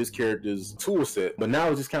loses to this character's tool set. But now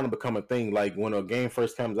it's just kind of become a thing. Like when a game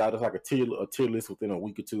first comes out, it's like a tier list within a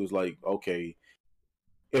week or two. It's like, okay.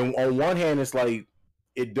 And on one hand, it's like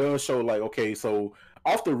it does show like, okay, so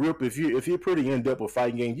off the rip, if you're pretty in depth with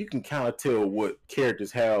fighting games, you can kind of tell what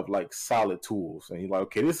characters have like solid tools, and you're like,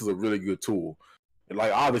 okay, this is a really good tool. And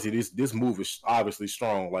like obviously this move is obviously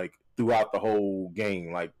strong like throughout the whole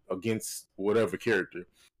game, like against whatever character.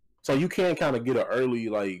 So you can kind of get an early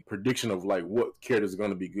like prediction of like what characters are going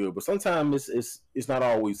to be good, but sometimes it's not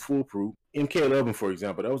always foolproof. MK11, for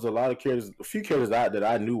example, there was a few characters that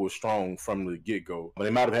I knew were strong from the get go,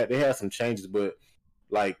 but they had some changes, but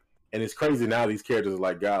like. And it's crazy now these characters are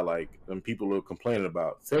like godlike, and people are complaining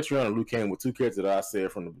about. Cetrion and Liu Kang were two characters that I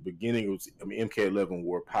said from the beginning. MK11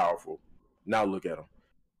 were powerful. Now look at them.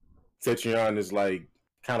 Cetrion is like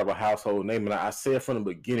kind of a household name, and I said from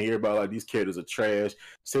the beginning, everybody like these characters are trash.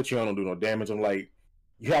 Cetrion don't do no damage. I'm like,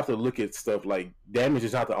 you have to look at stuff like damage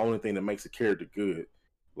is not the only thing that makes a character good.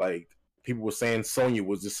 Like people were saying Sonya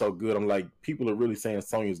was just so good. I'm like, people are really saying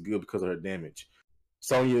Sonya's good because of her damage.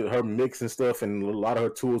 Sonya, her mix and stuff, and a lot of her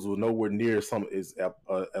tools were nowhere near some as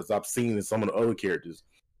I've seen in some of the other characters.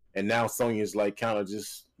 And now Sonya's like kind of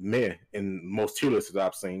just meh in most tier lists that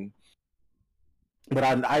I've seen. But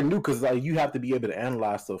I knew because like, you have to be able to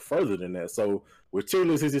analyze stuff further than that. So with tier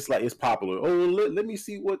lists, it's just like it's popular. Oh, let me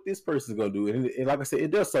see what this person's gonna do. And like I said, it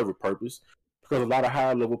does serve a purpose because a lot of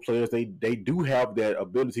higher level players they do have that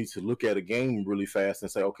ability to look at a game really fast and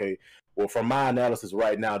say, okay, well, from my analysis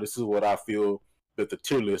right now, this is what I feel that the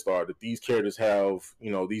tier list are, that these characters have,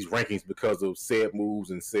 these rankings because of said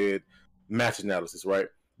moves and said match analysis, right?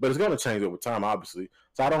 But it's going to change over time, obviously.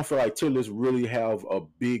 So I don't feel like tier lists really have a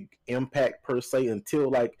big impact per se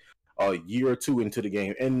until like a year or two into the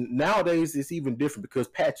game. And nowadays it's even different because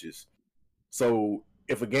patches. So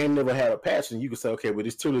if a game never had a patch, then you can say, okay, well,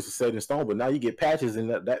 this tier list is set in stone, but now you get patches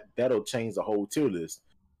and that'll change the whole tier list.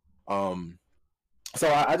 So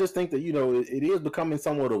I just think that, it is becoming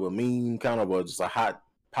somewhat of a meme, kind of just a hot,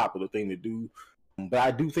 popular thing to do. But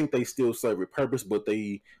I do think they still serve a purpose, but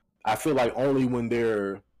I feel like only when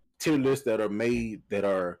they're tier lists that are made that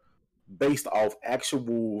are based off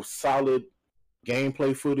actual solid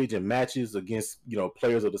gameplay footage and matches against,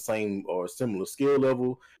 players of the same or similar skill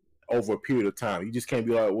level over a period of time. You just can't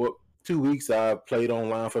be like, well, 2 weeks I've played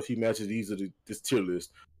online for a few matches. These are this tier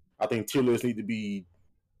list. I think tier lists need to be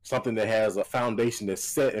something that has a foundation that's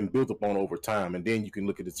set and built upon over time, and then you can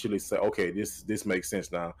look at the tier list and say, okay, this makes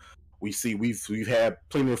sense now. We've had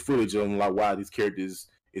plenty of footage on like why these characters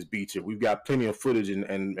is B tier. We've got plenty of footage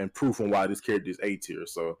and proof on why this character is A tier.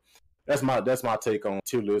 So that's my take on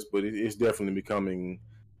tier list, but it's definitely becoming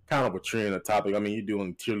kind of a trend, a topic. I mean, you're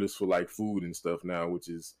doing tier lists for like food and stuff now, which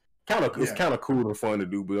is it's kind of cool and fun to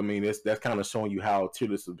do. But I mean, that's kind of showing you how tier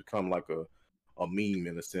lists have become like a meme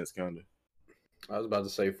in a sense, kind of. I was about to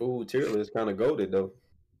say food tier list kind of goated though.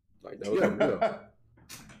 Like that was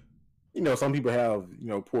some people have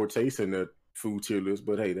poor taste in their food tier list,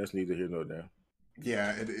 but hey, that's neither here nor there.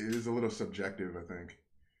 Yeah, it is a little subjective, I think.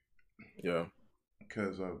 Yeah,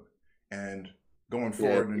 because of and going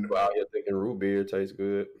forward, people out here thinking root beer tastes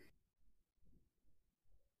good.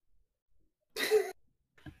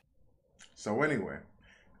 So anyway,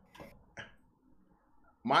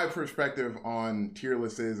 my perspective on tier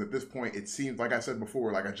lists is at this point, it seems like I said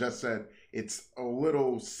before, like I just said, it's a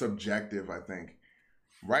little subjective, I think.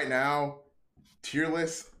 Right now, tier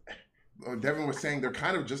lists, Devin was saying they're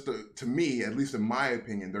kind of just, to me, at least in my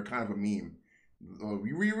opinion, they're kind of a meme.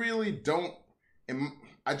 We really don't,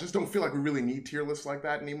 I just don't feel like we really need tier lists like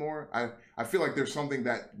that anymore. I feel like there's something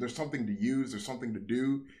to use, there's something to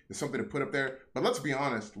do, there's something to put up there. But let's be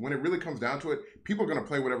honest, when it really comes down to it, people are going to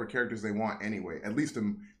play whatever characters they want anyway, at least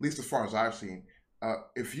as far as I've seen.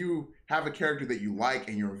 If you have a character that you like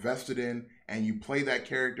and you're invested in and you play that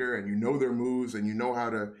character and you know their moves and you know how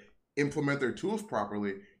to implement their tools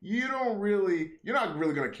properly, you're not really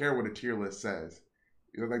going to care what a tier list says.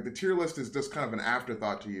 Like the tier list is just kind of an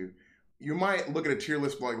afterthought to you. You might look at a tier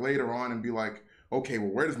list like later on and be like, okay,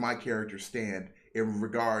 well, where does my character stand in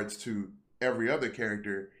regards to every other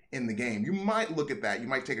character in the game? You might look at that. You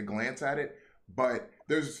might take a glance at it, but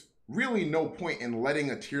there's really no point in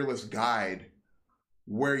letting a tier list guide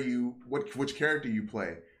where you which character you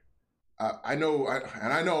play. I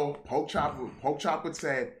know Poke Chop would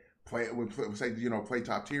say play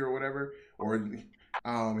top tier or whatever, or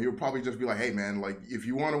he would probably just be like, hey man, like if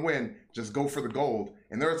you want to win, just go for the gold.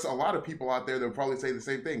 And there's a lot of people out there that would probably say the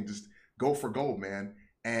same thing, just go for gold, man.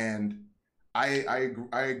 And I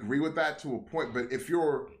agree with that to a point, but if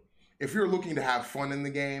you're looking to have fun in the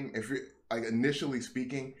game, if you're like initially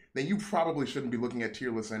speaking, then you probably shouldn't be looking at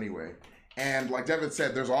tier lists anyway. And like Devin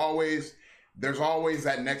said, there's always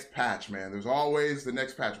that next patch, man. There's always the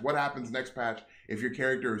next patch. What happens next patch if your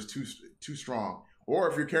character is too strong? Or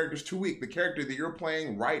if your character's too weak? The character that you're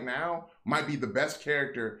playing right now might be the best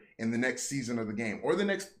character in the next season of the game, or the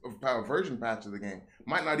next version patch of the game. You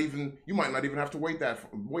might not even have to wait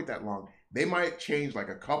that long. They might change like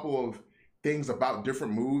a couple of things about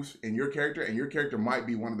different moves in your character, and your character might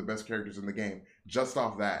be one of the best characters in the game just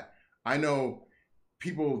off that. I know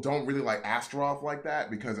people don't really like Astaroth like that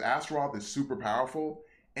because Astaroth is super powerful,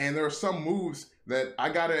 and there are some moves that I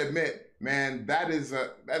gotta admit, man,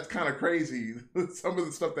 that's kind of crazy. Some of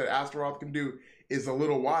the stuff that Astaroth can do is a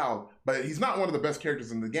little wild, but he's not one of the best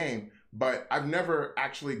characters in the game. But I've never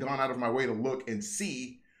actually gone out of my way to look and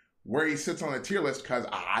see where he sits on a tier list because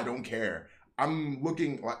I don't care. I'm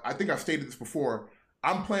looking, like I think I've stated this before,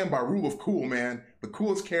 I'm playing by rule of cool, man. The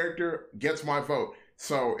coolest character gets my vote.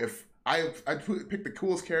 So if I pick the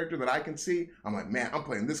coolest character that I can see, I'm like, man, I'm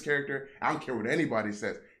playing this character. I don't care what anybody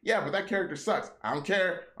says. Yeah, but that character sucks. I don't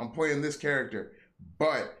care. I'm playing this character.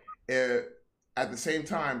 But at the same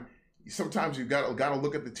time, sometimes you've got to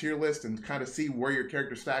look at the tier list and kind of see where your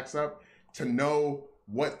character stacks up to know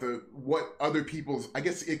what other people's, I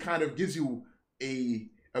guess it kind of gives you a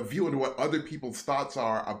view into what other people's thoughts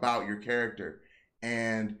are about your character.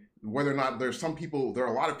 And whether or not there are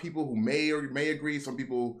a lot of people who may or may agree, some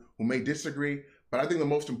people who may disagree. But I think the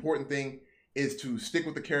most important thing is to stick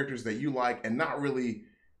with the characters that you like and not really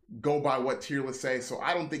go by what tier lists say. So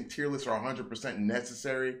I don't think tier lists are 100%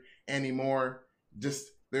 necessary anymore.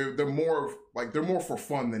 Just they're more for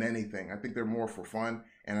fun than anything. I think they're more for fun,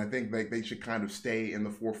 and I think they should kind of stay in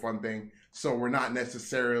the for fun thing. So we're not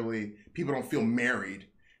necessarily, people don't feel married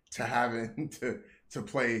to having to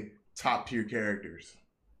play top tier characters.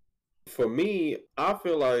 For me, I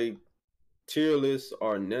feel like tier lists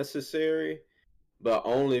are necessary, but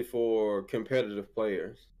only for competitive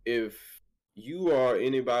players. If you are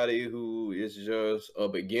anybody who is just a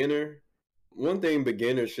beginner, one thing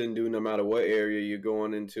beginners shouldn't do no matter what area you're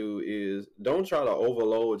going into is don't try to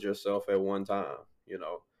overload yourself at one time.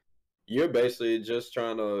 You're basically just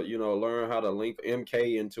trying to, learn how to link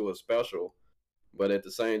MK into a special, but at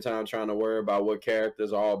the same time trying to worry about what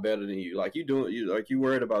characters are all better than you. Like you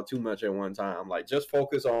worried about too much at one time. Like just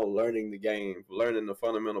focus on learning the game, learning the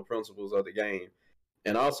fundamental principles of the game.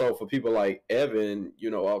 And also for people like Evan,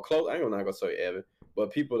 close, I'm not gonna say Evan,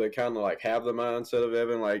 but people that kind of like have the mindset of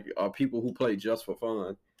Evan, like are people who play just for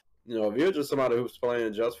fun. If you're just somebody who's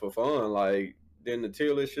playing just for fun, like then the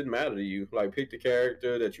tier list shouldn't matter to you. Like pick the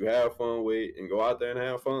character that you have fun with and go out there and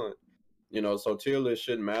have fun. So tier lists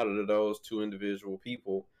shouldn't matter to those two individual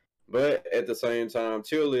people. But at the same time,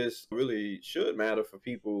 tier lists really should matter for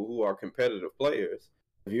people who are competitive players.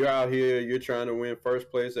 If you're out here, you're trying to win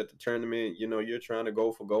first place at the tournament, you're trying to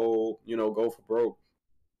go for gold, go for broke.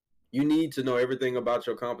 You need to know everything about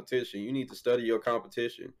your competition. You need to study your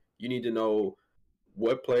competition. You need to know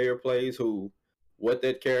what player plays who, what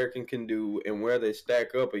that character can do, and where they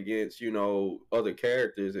stack up against, other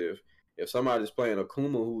characters. If somebody's playing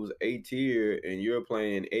Akuma who's A tier and you're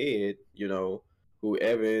playing Ed, who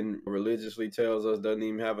Evan religiously tells us doesn't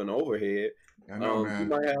even have an overhead, I know,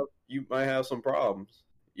 man. you might have some problems,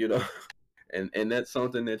 and that's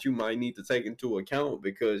something that you might need to take into account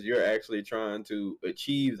because you're actually trying to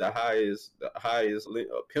achieve the highest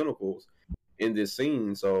pinnacles in this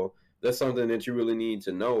scene. So that's something that you really need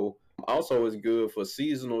to know. Also, it's good for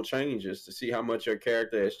seasonal changes to see how much your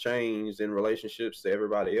character has changed in relationships to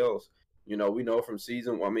everybody else. We know from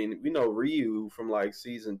we know Ryu from like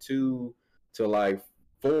season 2 to like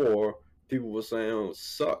 4, people were saying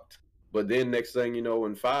sucked. But then next thing you know,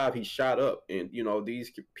 in 5, he shot up. And,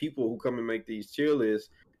 these people who come and make these tier lists,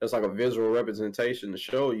 that's like a visual representation to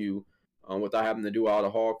show you without having to do all the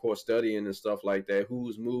hardcore studying and stuff like that,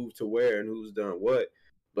 who's moved to where and who's done what.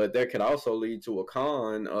 But that could also lead to a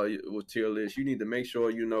con with tier lists. You need to make sure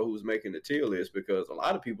you know who's making the tier list because a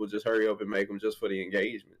lot of people just hurry up and make them just for the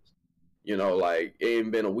engagements. Like it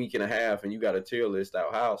ain't been a week and a half and you got a tier list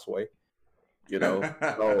out houseway.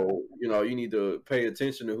 So, you need to pay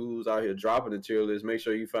attention to who's out here dropping the tier list. Make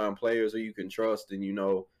sure you find players who you can trust and,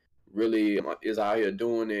 really is out here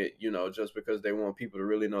doing it, you know, just because they want people to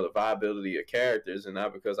really know the viability of characters and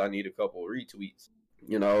not because I need a couple of retweets,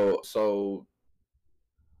 you know. So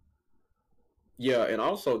yeah, and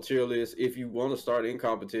also tier list, if you want to start in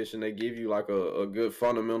competition, they give you like a good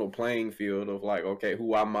fundamental playing field of like, okay,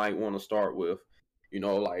 who I might want to start with. You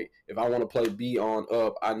know, like if I want to play B on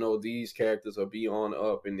up, I know these characters are B on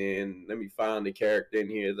up, and then let me find the character in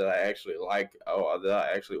here that I actually like or that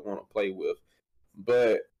I actually want to play with.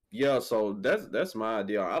 But yeah, so that's my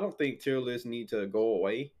idea. I don't think tier lists need to go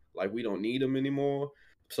away. Like we don't need them anymore.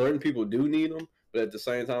 Certain people do need them, but at the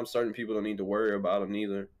same time, certain people don't need to worry about them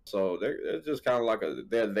either. So they're just kind of like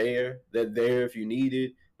they're there. They're there if you need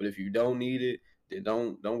it, but if you don't need it, then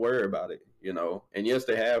don't worry about it. You know. And yes,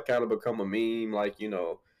 they have kind of become a meme. Like you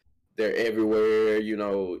know, they're everywhere. You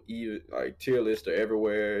know, even like tier lists are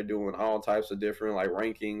everywhere, doing all types of different like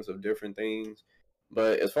rankings of different things.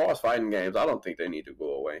 But as far as fighting games, I don't think they need to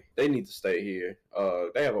go away. They need to stay here.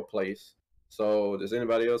 They have a place. So does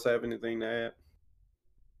anybody else have anything to add?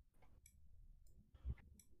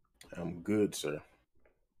 I'm good, sir.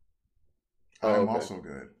 I'm also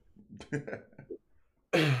good.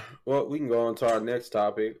 Well, we can go on to our next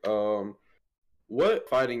topic. What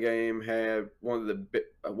fighting game had one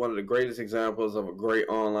of the greatest examples of a great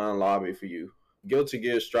online lobby for you? Guilty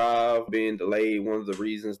Gear Strive being delayed, one of the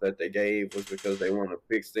reasons that they gave was because they want to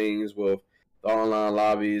fix things with the online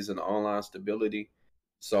lobbies and the online stability.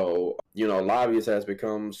 So, you know, lobbies has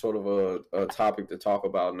become sort of a topic to talk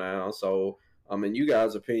about now. So, in you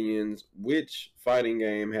guys' opinions, which fighting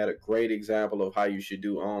game had a great example of how you should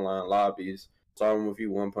do online lobbies? Starting with you,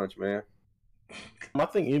 One Punch Man. I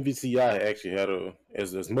think MVCI actually had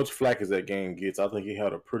as much flack as that game gets. I think it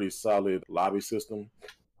had a pretty solid lobby system.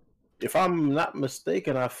 If I'm not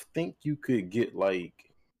mistaken, I think you could get like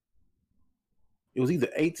it was either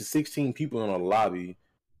 8 to 16 people in a lobby,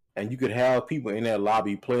 and you could have people in that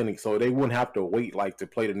lobby playing, so they wouldn't have to wait like to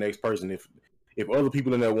play the next person. If other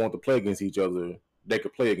people in there want to play against each other, they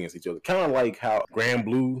could play against each other. Kind of like how Grand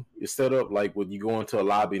Blue is set up. Like when you go into a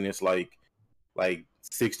lobby and it's like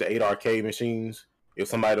 6 to 8 arcade machines. If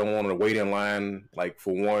somebody don't want to wait in line like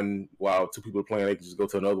for one while two people are playing, they can just go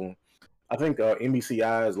to another one. I think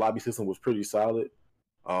MBCI's lobby system was pretty solid.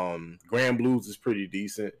 Grand Blues is pretty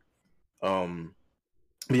decent.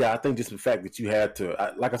 Yeah, I think just the fact that you had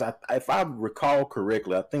to, like I said, if I recall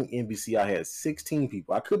correctly, I think NBCI had 16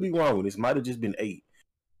 people. I could be wrong with this. Might have just been 8.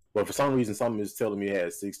 But for some reason, something is telling me it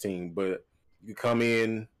had 16. But you come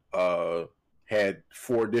in, had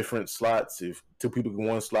 4 different slots. If 2 people in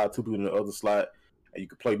one slot, 2 people in the other slot, and you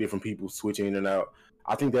could play different people, switching in and out.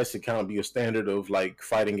 I think that should kind of be a standard of like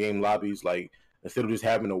fighting game lobbies. Like instead of just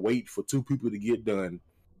having to wait for 2 people to get done,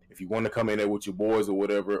 if you want to come in there with your boys or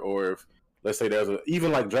whatever, or if let's say there's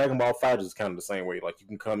even like Dragon Ball FighterZ is kind of the same way. Like you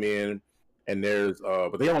can come in and there's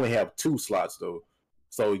but they only have 2 slots though,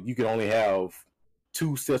 so you can only have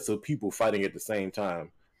 2 sets of people fighting at the same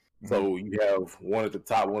time. Mm-hmm. So you have one at the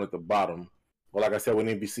top, one at the bottom. Well, like I said, with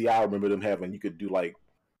NBC, I remember them having, you could do like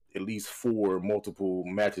at least 4 multiple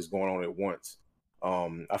matches going on at once.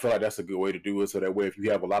 I feel like that's a good way to do it. So that way, if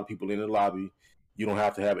you have a lot of people in the lobby, you don't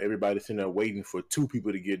have to have everybody sitting there waiting for 2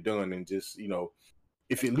 people to get done, and just, you know,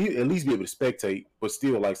 if at least be able to spectate. But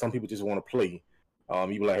still, like some people just want to play.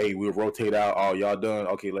 You be like, hey, we'll rotate out. Oh, y'all done?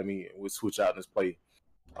 Okay, we'll switch out and let's play.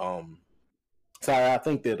 So I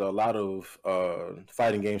think that a lot of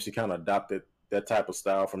fighting games should kind of adopt that type of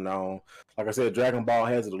style from now on. Like I said, Dragon Ball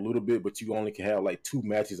has it a little bit, but you only can have like 2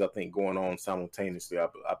 matches, I think, going on simultaneously, I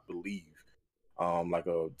believe. Like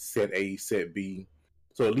a set A, set B.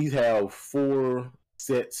 So at least have 4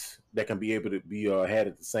 sets that can be able to be had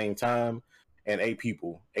at the same time, and 8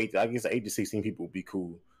 people. I guess 8 to 16 people would be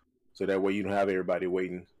cool. So that way you don't have everybody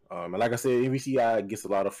waiting. And like I said, MVCI gets a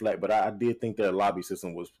lot of flack, but I did think their lobby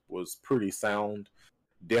system was pretty sound.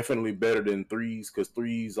 Definitely better than 3's, because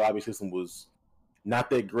 3's lobby system was not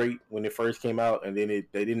that great when it first came out, and then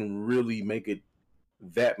they didn't really make it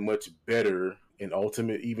that much better in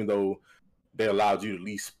Ultimate, even though they allowed you to at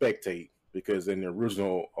least spectate, because in the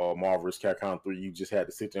original Marvel vs. Capcom 3, you just had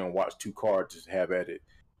to sit there and watch 2 cards just have at it,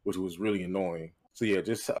 which was really annoying. So yeah,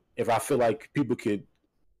 just if I feel like people could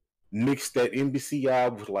mix that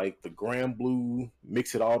NBCI with like the Grand Blue,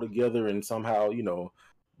 mix it all together and somehow, you know,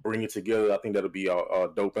 bring it together, I think that'll be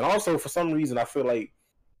dope. And also, for some reason, I feel like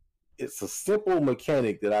it's a simple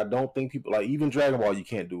mechanic that I don't think people like. Even Dragon Ball, you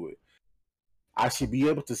can't do it. I should be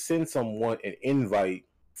able to send someone an invite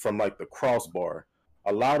from like the crossbar.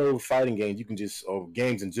 A lot of fighting games, you can just, or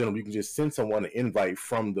games in general, you can just send someone an invite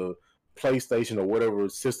from the PlayStation or whatever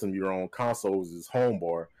system you're on, consoles is home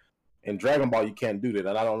bar. In Dragon Ball, you can't do that,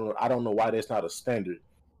 and I don't know why that's not a standard.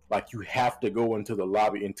 like you have to go into the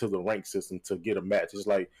lobby, into the rank system to get a match. It's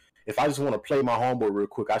like, if I just want to play my homeboy real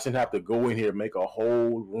quick, I shouldn't have to go in here, make a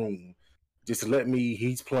whole room. Just let me,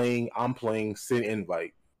 he's playing, I'm playing, send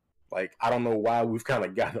invite. Like, I don't know why we've kind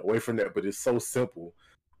of gotten away from that, but it's so simple.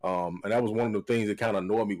 And that was one of the things that kind of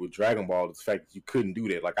annoyed me with Dragon Ball, is the fact that you couldn't do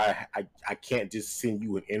that. Like, I can't just send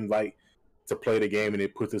you an invite to play the game and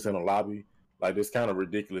it puts us in a lobby. Like, it's kind of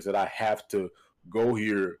ridiculous that I have to go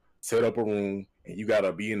here, set up a room, and you got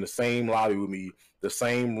to be in the same lobby with me, the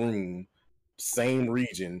same room, same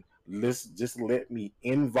region. Just let me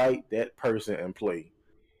invite that person and play.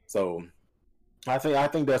 So I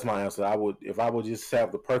think that's my answer. If I would just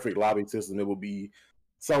have the perfect lobby system, it would be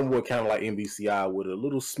somewhat kind of like MVCI with a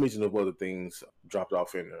little smidgen of other things dropped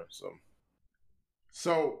off in there.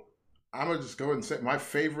 So I'm gonna just go ahead and say my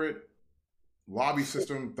favorite lobby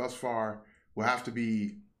system thus far will have to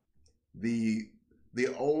be the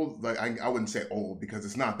old, like I wouldn't say old because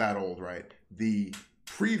it's not that old, right? The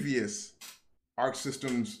previous Arc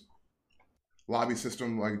Systems lobby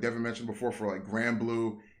system, like Devin mentioned before, for like Grand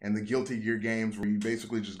Blue and the Guilty Gear games, where you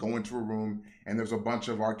basically just go into a room and there's a bunch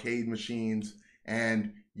of arcade machines,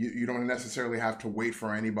 and you don't necessarily have to wait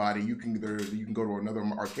for anybody. You can go to another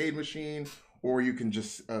arcade machine, or you can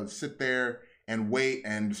just sit there and wait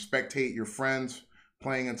and spectate your friends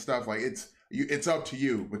playing and stuff. Like, it's up to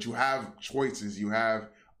you, but you have choices. You have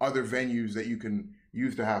other venues that you can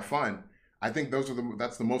use to have fun. I think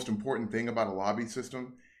that's the most important thing about a lobby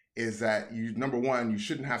system, is that number one, you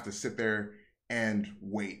shouldn't have to sit there and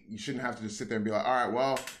wait. You shouldn't have to just sit there and be like, all right,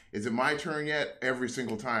 well, is it my turn yet? Every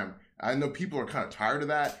single time. I know people are kind of tired of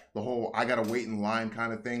that, the whole I gotta wait in line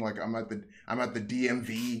kind of thing. Like, I'm at the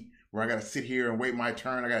DMV where I gotta sit here and wait my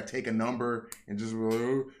turn. I gotta take a number and just,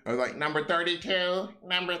 I was like, number 32,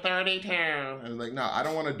 number 32. And I was like, no, I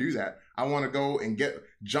don't want to do that. I want to go and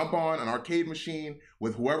jump on an arcade machine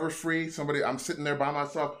with whoever's free. Somebody, I'm sitting there by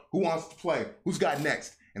myself. Who wants to play? Who's got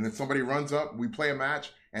next? And then somebody runs up, we play a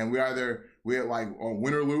match, and we're like,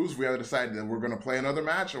 win or lose, we either decide that we're going to play another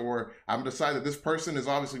match, or I'm decide that this person is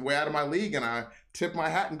obviously way out of my league, and I tip my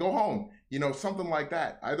hat and go home. Something like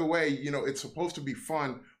that. Either way, it's supposed to be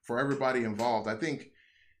fun for everybody involved. I think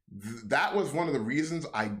that was one of the reasons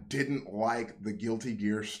I didn't like the Guilty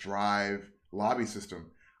Gear Strive lobby system.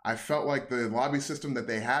 I felt like the lobby system that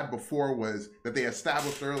they had before, that they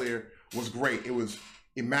established earlier, was great. It was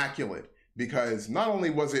immaculate, because not only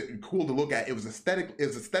was it cool to look at, it was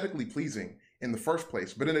aesthetically pleasing in the first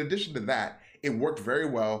place. But in addition to that, it worked very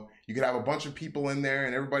well. You could have a bunch of people in there,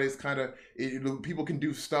 and everybody's people can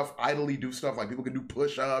idly do stuff, like people can do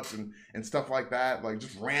push-ups and stuff like that, like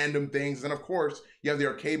just random things. And of course, you have the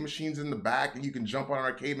arcade machines in the back, and you can jump on an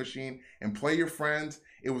arcade machine and play your friends.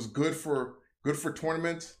 It was good for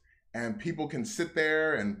tournaments. And people can sit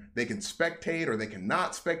there and they can spectate, or they can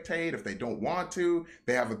not spectate if they don't want to.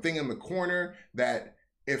 They have a thing in the corner that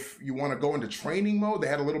if you want to go into training mode, they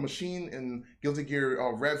had a little machine in Guilty Gear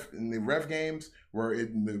in the Rev games, where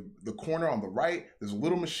in the corner on the right, there's a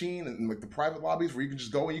little machine in like the private lobbies where you can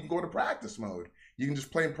just go and you can go into practice mode. You can just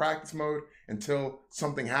play in practice mode until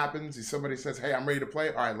something happens. Somebody says, hey, I'm ready to play.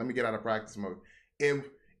 All right, let me get out of practice mode.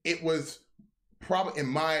 It was probably, in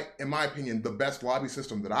my opinion, the best lobby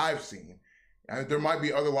system that I've seen. There might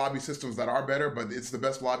be other lobby systems that are better, but it's the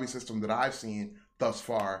best lobby system that I've seen thus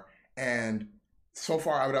far. And so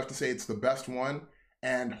far, I would have to say it's the best one.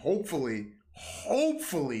 And hopefully,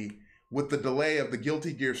 with the delay of the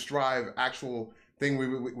Guilty Gear Strive actual thing, we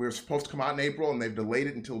were supposed to come out in April, and they've delayed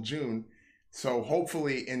it until June. So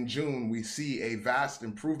hopefully in June, we see a vast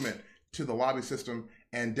improvement to the lobby system.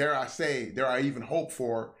 And dare I even hope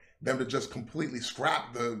for them to just completely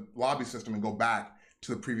scrap the lobby system and go back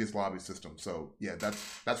to the previous lobby system. So yeah,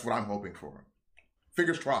 that's what I'm hoping for.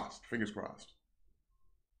 Fingers crossed.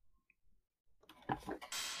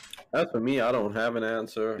 As for me, I don't have an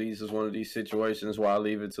answer. This is one of these situations where I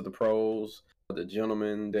leave it to the pros, the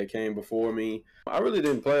gentlemen that came before me. I really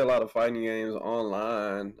didn't play a lot of fighting games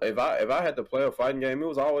online. If I had to play a fighting game, it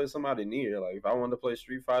was always somebody near. Like, if I wanted to play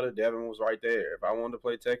Street Fighter, Devin was right there. If I wanted to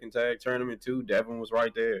play Tekken Tag Tournament 2, Devin was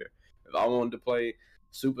right there. If I wanted to play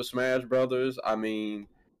Super Smash Brothers, my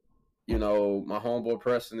homeboy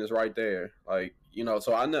Preston is right there. Like,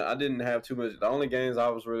 so I didn't have too much. The only games I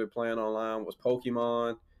was really playing online was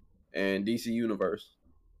Pokemon and DC Universe.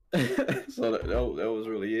 So that was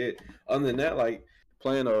really it. Other than that, like,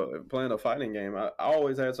 playing a fighting game, I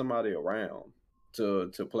always had somebody around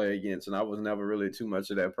to play against, and I was never really too much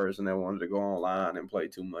of that person that wanted to go online and play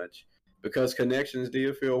too much, because connections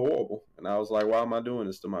did feel horrible, and I was like, why am I doing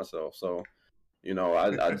this to myself? So,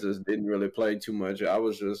 I just didn't really play too much. I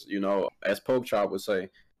was just, as Poke Chop would say,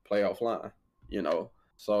 play offline.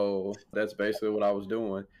 So that's basically what I was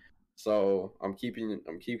doing. So I'm keeping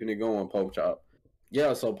it going, Poke Chop.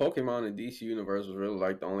 Yeah, so Pokemon and DC Universe was really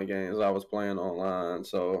like the only games I was playing online.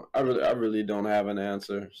 So I really don't have an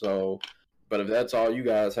answer. So, but if that's all you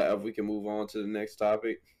guys have, we can move on to the next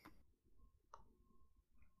topic.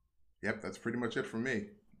 Yep, that's pretty much it for me.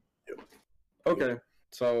 Okay.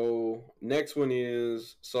 So next one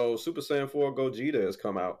is Super Saiyan 4 Gogeta has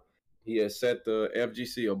come out. He has set the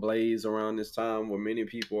FGC ablaze around this time where many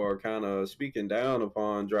people are kind of speaking down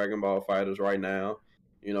upon Dragon Ball fighters right now,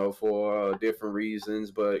 for different reasons.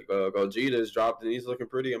 But Gogeta's dropped and he's looking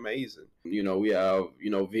pretty amazing. We have,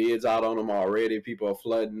 vids out on him already. People are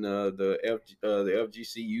flooding the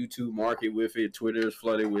FGC YouTube market with it. Twitter's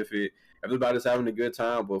flooded with it. Everybody's having a good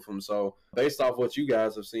time with him. So, based off what you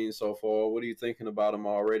guys have seen so far, what are you thinking about him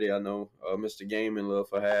already? I know Mr. Gaming Love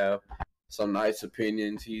for have some nice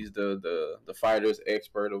opinions. He's the fighter's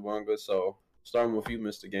expert among us. So, starting with you,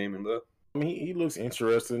 Mr. Gaming Love. I mean, he looks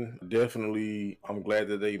interesting. Definitely, I'm glad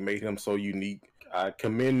that they made him so unique. I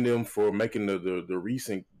commend them for making the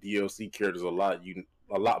recent DLC characters a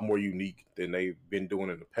lot more unique than they've been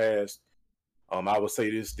doing in the past. I would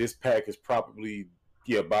say this pack is probably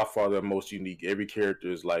by far the most unique. Every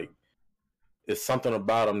character is like, it's something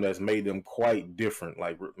about them that's made them quite different.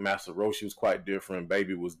 Like Master Roshi was quite different.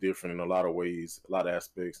 Baby was different in a lot of ways, a lot of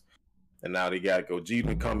aspects. And now they got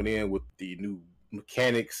Gogeta coming in with the new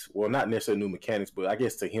mechanics. Well, not necessarily new mechanics, but I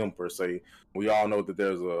guess to him per se. We all know that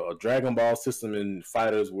there's a Dragon Ball system in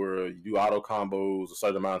fighters where you do auto combos a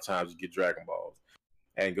certain amount of times you get Dragon Balls.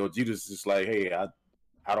 And Gogeta's just like, hey,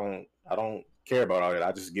 I don't care about all that.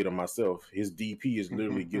 I just get him myself. His DP is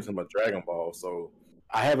literally gives him a Dragon Ball. So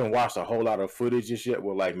I haven't watched a whole lot of footage just yet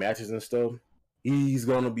with like matches and stuff. He's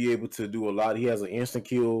gonna be able to do a lot. He has an instant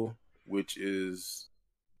kill, which is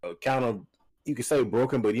kind of, you could say,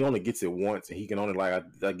 broken, but he only gets it once, and he can only I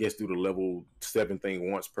guess do the level 7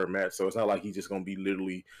 thing once per match. So it's not like he's just gonna be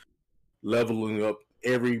literally leveling up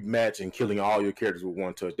every match and killing all your characters with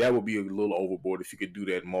one touch. That would be a little overboard if you could do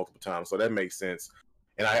that multiple times. So that makes sense.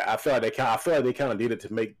 And I feel like they kind of did it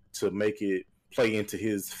to make it play into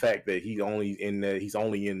his fact that he's only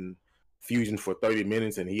in Fusion for 30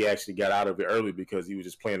 minutes, and he actually got out of it early because he was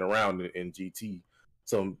just playing around in GT.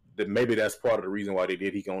 So maybe that's part of the reason why they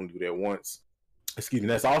did. He can only do that once. Excuse me.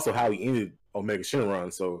 That's also how he ended Omega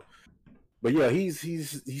Shenron. So, but yeah,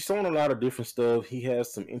 he's showing a lot of different stuff. He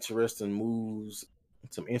has some interesting moves,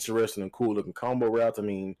 some interesting and cool looking combo routes. I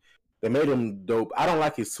mean, they made him dope. I don't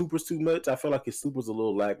like his supers too much. I feel like his supers a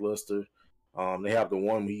little lackluster. They have the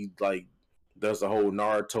one where he like does the whole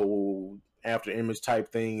Naruto after image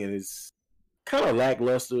type thing, and it's kind of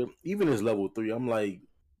lackluster. Even his level 3, I'm like,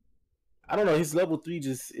 I don't know. His level 3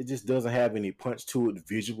 just doesn't have any punch to it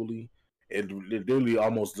visually. It literally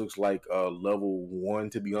almost looks like level 1.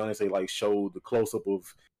 To be honest, they like showed the close up of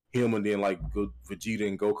him and then like Vegeta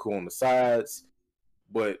and Goku on the sides.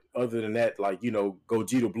 But other than that, like,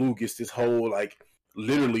 Gogeta Blue gets this whole, like,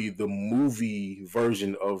 literally the movie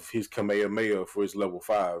version of his Kamehameha for his level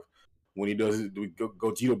 5. When he does it,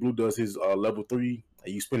 Gogeta Blue does his level 3,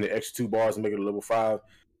 and you spend the extra 2 bars and make it a level 5,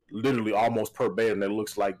 literally almost verbatim. That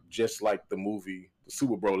looks like just like the movie, the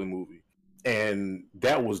Super Broly movie. And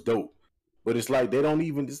that was dope. But it's like, they don't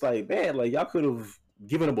even, it's like, man, like, y'all could have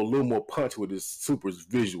given him a little more punch with his supers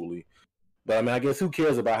visually. But I mean, I guess who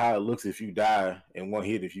cares about how it looks if you die in one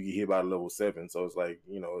hit if you get hit by level 7? So it's like,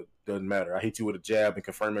 it doesn't matter. I hit you with a jab and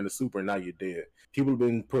confirming the super, and now you're dead. People have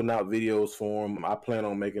been putting out videos for him. I plan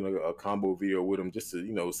on making a combo video with him just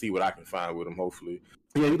to, see what I can find with him, hopefully.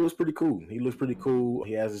 Yeah, he looks pretty cool.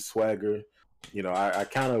 He has his swagger. I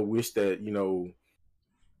kind of wish that,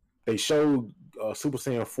 they showed Super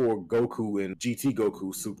Saiyan 4 Goku and GT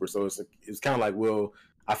Goku Super. So it's kind of like, well,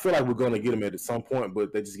 I feel like we're going to get him at some point,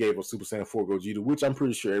 but they just gave us Super Saiyan 4 Gogeta, which I'm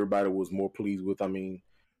pretty sure everybody was more pleased with. I mean,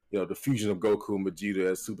 the fusion of Goku and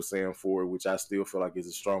Vegeta as Super Saiyan 4, which I still feel like is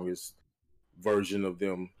the strongest version of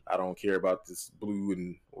them. I don't care about this blue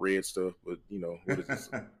and red stuff, but, what is this?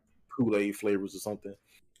 Kool-Aid flavors or something.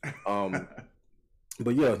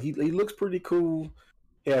 But yeah, he looks pretty cool.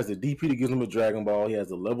 He has the DP that gives him a Dragon Ball. He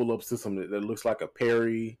has a level up system that looks like a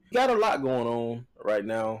parry. He got a lot going on right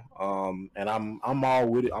now, and I'm all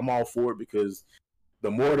with it. I'm all for it because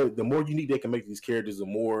the more unique they can make these characters, the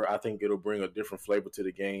more I think it'll bring a different flavor to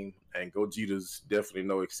the game. And Gogeta's definitely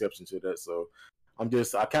no exception to that. So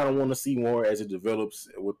I kind of want to see more as it develops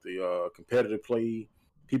with the competitive play.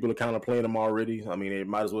 People are kind of playing them already. I mean, it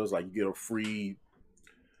might as well, it's like you get a free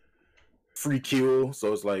kill.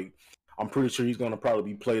 So it's like, I'm pretty sure he's going to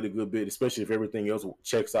probably be played a good bit, especially if everything else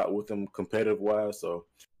checks out with him competitive-wise. So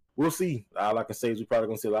we'll see. All I can say is we're probably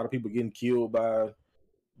going to see a lot of people getting killed by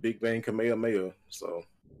Big Bang Kamehameha. So,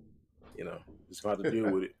 just gonna have to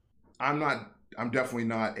deal with it. I'm definitely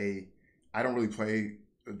not I don't really play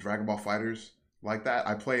Dragon Ball Fighters like that.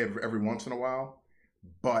 I play it every once in a while.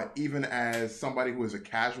 But even as somebody who is a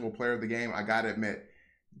casual player of the game, I gotta admit,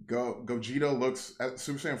 Gogeta looks,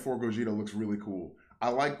 Super Saiyan 4 Gogeta looks really cool. I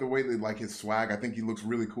like the way that, like, his swag. I think he looks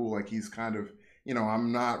really cool. Like, he's kind of,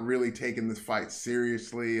 I'm not really taking this fight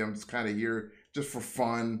seriously. I'm just kind of here just for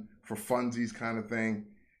fun, for funsies kind of thing.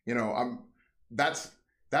 That's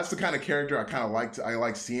the kind of character I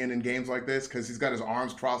like seeing in games like this, because he's got his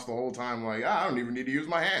arms crossed the whole time. Like, I don't even need to use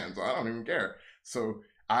my hands. I don't even care. So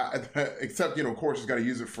except, of course, he's got to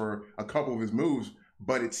use it for a couple of his moves.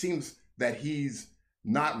 But it seems that he's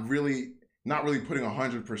not really putting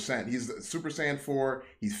 100%. He's Super Saiyan 4.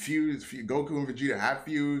 He's fused. Goku and Vegeta have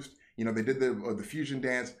fused. They did the fusion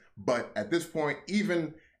dance. But at this point, he's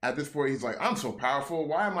like, I'm so powerful.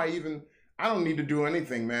 Why am I don't need to do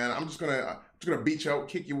anything, man. I'm just gonna beat you out,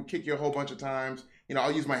 kick you a whole bunch of times.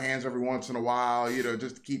 I'll use my hands every once in a while,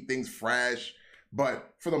 just to keep things fresh.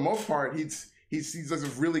 But for the most part, he's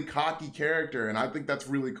this really cocky character, and I think that's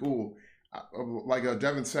really cool. Like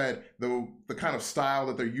Devin said, the kind of style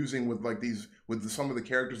that they're using with some of the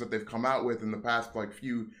characters that they've come out with in the past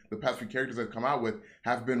few characters they've come out with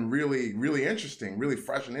have been really, really interesting, really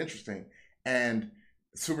fresh and interesting. And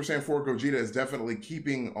Super Saiyan 4 Gogeta is definitely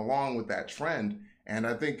keeping along with that trend. And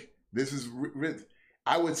I think this is,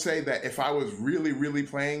 I would say that if I was really, really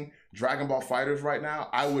playing Dragon Ball FighterZ right now,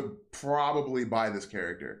 I would probably buy this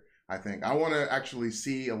character. I think I want to actually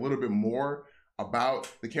see a little bit more about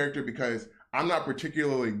the character, because I'm not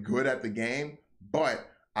particularly good at the game, but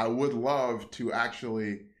I would love to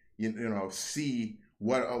actually, see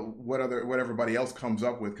what everybody else comes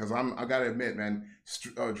up with. Because I gotta admit, man,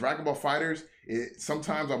 Dragon Ball FighterZ.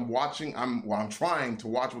 Sometimes I'm trying to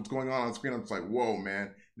watch what's going on screen. I'm just like, whoa,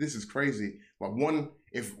 man, this is crazy. Like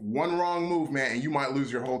if one wrong move, man, and you might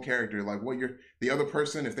lose your whole character. Like the other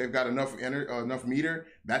person, if they've got enough meter,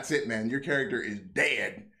 that's it, man. Your character is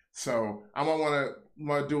dead. So I'm gonna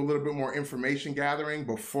want to do a little bit more information gathering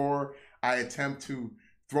before I attempt to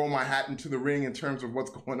throw my hat into the ring in terms of what's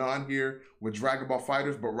going on here with Dragon Ball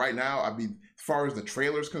FighterZ. But right now, as far as the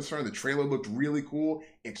trailer is concerned, the trailer looked really cool,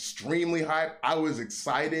 extremely hype. I was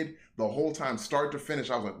excited the whole time, start to finish.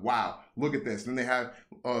 I was like, wow, look at this. Then they have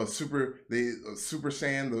Super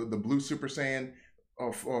Saiyan, the blue Super Saiyan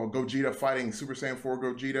of Gogeta fighting Super Saiyan 4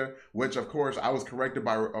 Gogeta, which of course I was corrected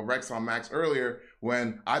by Rex on Max earlier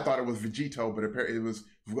when I thought it was Vegito, but apparently it was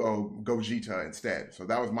Gogeta instead. So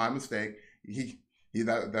that was my mistake. He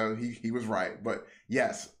was right. But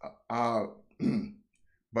yes,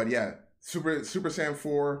 but yeah, Super Saiyan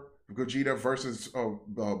 4 Gogeta versus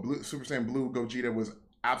Super Saiyan Blue Gogeta was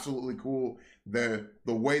absolutely cool. The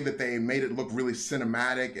way that they made it look really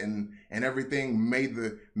cinematic and everything made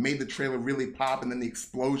the trailer really pop, and then the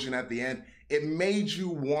explosion at the end, it made you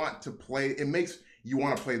want to play. It makes you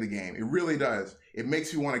want to play the game. It really does. It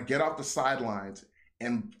makes you want to get off the sidelines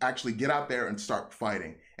and actually get out there and start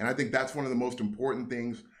fighting. And I think that's one of the most important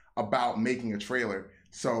things about making a trailer.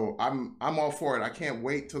 So I'm all for it. I can't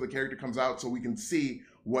wait till the character comes out so we can see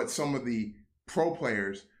what some of the pro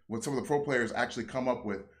players actually come up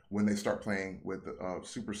with when they start playing with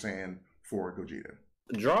Super Saiyan 4 Gogeta.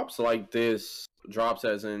 Drops like this, drops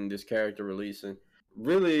as in this character releasing,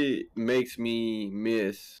 really makes me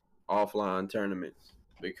miss offline tournaments,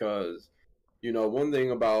 because one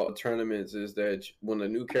thing about tournaments is that when a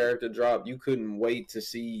new character dropped, you couldn't wait to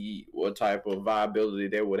see what type of viability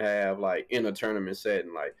they would have, like, in a tournament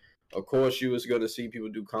setting. Like, of course, you was going to see people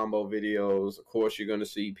do combo videos. Of course, you're going to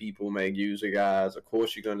see people make user guides. Of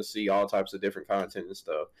course, you're going to see all types of different content and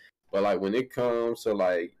stuff. But, like, when it comes to,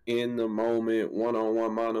 like, in the moment,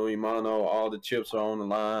 one-on-one, mano-a-mano, all the chips are on the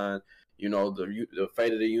line. The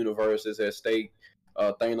fate of the universe is at stake.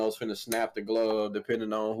 Thanos finna snap the glove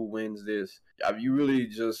depending on who wins this. You really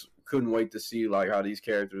just couldn't wait to see like how these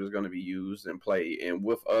characters are going to be used and played. And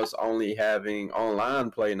with us only having online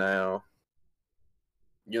play now,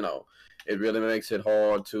 it really makes it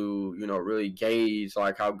hard to really gauge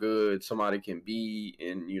like how good somebody can be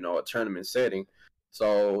in a tournament setting.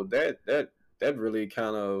 So that really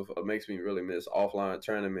kind of makes me really miss offline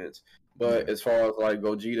tournaments. But as far as like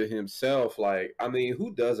Gogeta himself, like, I mean,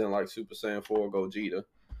 who doesn't like Super Saiyan 4 Gogeta?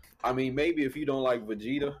 I mean, maybe if you don't like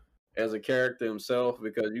Vegeta as a character himself,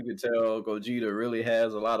 because you can tell Gogeta really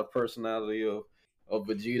has a lot of personality of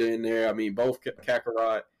Vegeta in there. I mean, both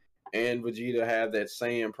Kakarot and Vegeta have that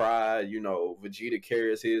Saiyan pride. You know, Vegeta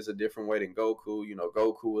carries his a different way than Goku. You know,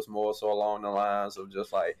 Goku is more so along the lines of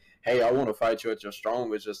just like, hey, I want to fight you at your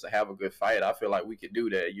strongest just to have a good fight. I feel like we could do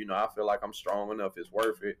that. You know, I feel like I'm strong enough. It's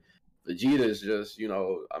worth it. Vegeta is just, you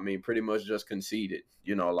know, I mean, pretty much just conceded.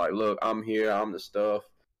 You know, like, look, I'm here. I'm the stuff.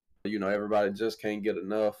 You know, everybody just can't get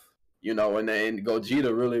enough. You know, and then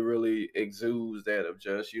Gogeta really, really exudes that of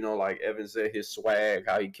just, you know, like Evan said, his swag,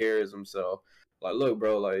 how he carries himself. Like, look,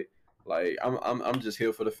 bro, like I'm just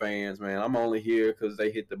here for the fans, man. I'm only here because they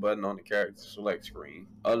hit the button on the character select screen.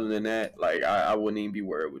 Other than that, like I wouldn't even be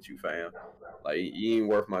worried with you, fam. Like you ain't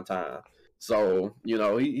worth my time. So, you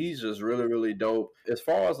know, he's just really, really dope. As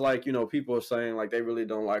far as like, you know, people are saying like they really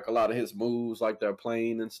don't like a lot of his moves, like they're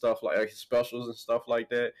playing and stuff like his specials and stuff like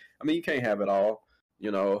that. I mean, you can't have it all, you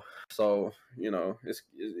know. So, you know,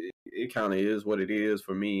 it kind of is what it is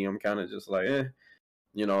for me. I'm kind of just like,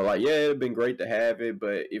 you know, like, yeah, it'd been great to have it,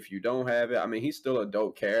 but if you don't have it, I mean, he's still a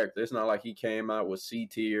dope character. It's not like he came out with C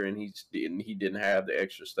tier and he didn't have the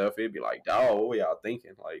extra stuff. It'd be like, dog, what were y'all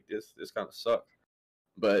thinking? Like this kind of sucked.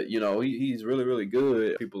 But you know, he's really really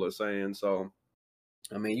good. People are saying so.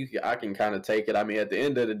 I mean, I can kind of take it. I mean, at the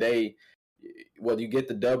end of the day, whether you get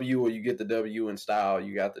the W or you get the W in style,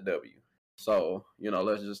 you got the W. So you know,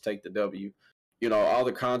 let's just take the W. You know, all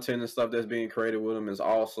the content and stuff that's being created with him is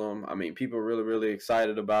awesome. I mean, people are really really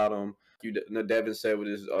excited about him. Devin said with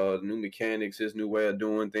his new mechanics, his new way of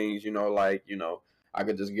doing things. You know, like you know, I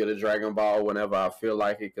could just get a Dragon Ball whenever I feel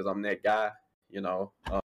like it because I'm that guy. You know,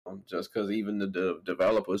 just because even the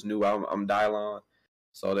developers knew I'm Dylon,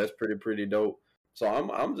 so that's pretty dope. So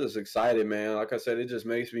I'm just excited, man. Like I said, it just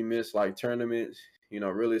makes me miss like tournaments. You know,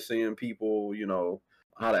 really seeing people. You know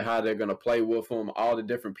how they're gonna play with them, all the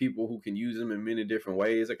different people who can use them in many different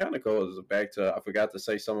ways. It kind of goes back to I forgot to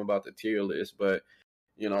say something about the tier list, but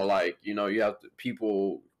you know, like you know, you have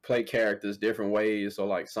people play characters different ways. So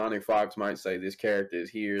like Sonic Fox might say this character is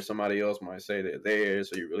here, somebody else might say they're there.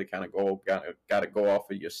 So you really kind of gotta go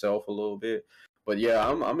off of yourself a little bit. But yeah,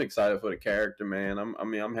 I'm excited for the character, man.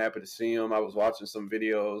 I'm happy to see him. I was watching some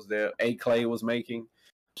videos that A Clay was making.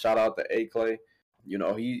 Shout out to A Clay. You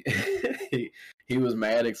know he he was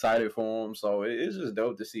mad excited for him. So it's just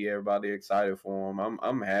dope to see everybody excited for him.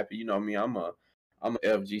 I'm happy. You know me. I'm a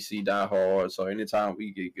FGC diehard, so anytime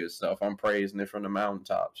we get good stuff, I'm praising it from the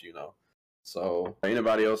mountaintops, you know. So,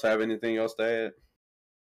 anybody else have anything else to add?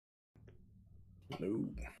 No.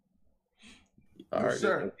 All right,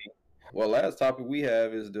 sir. Well, last topic we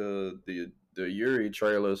have is the Yuri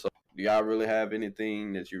trailer. So, do y'all really have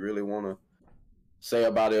anything that you really want to say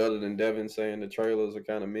about it other than Devin saying the trailers are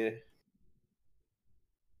kind of meh?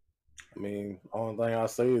 I mean, only thing I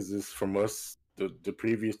say is this from us. The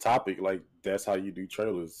previous topic, like that's how you do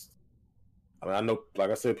trailers. I mean, I know, like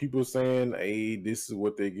I said, people saying, "Hey, this is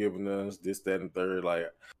what they're giving us, this, that, and third."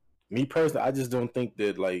 Like me personally, I just don't think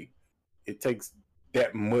that like it takes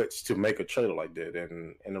that much to make a trailer like that.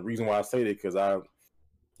 And the reason why I say that because I've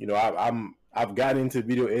gotten into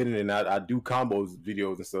video editing and I do combos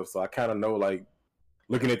videos and stuff, so I kind of know like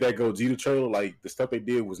looking at that Gogeta trailer, like the stuff they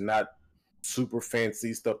did was not super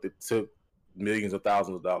fancy stuff that took millions of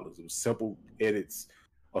thousands of dollars. It was simple edits,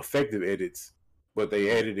 effective edits, but they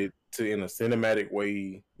edited it to in a cinematic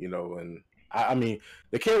way, you know. And I mean,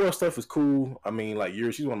 the Carol stuff is cool. I mean, like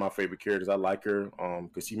Yuri, she's one of my favorite characters. I like her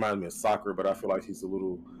because she reminds me of Sakura, but I feel like she's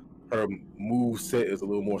her move set is a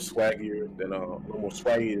little more swaggier than a little more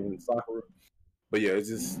swaggy than Sakura. But yeah,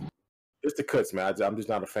 it's the cuts, man. I'm just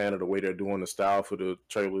not a fan of the way they're doing the style for the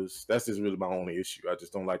trailers. That's just really my only issue. I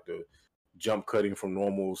just don't like the jump cutting from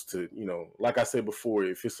normals to, you know, like I said before,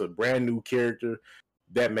 if it's a brand new character,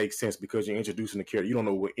 that makes sense because you're introducing the character. You don't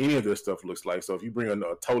know what any of this stuff looks like. So if you bring a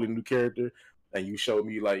totally new character and you show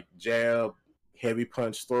me like jab, heavy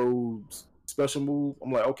punch, throws, special move,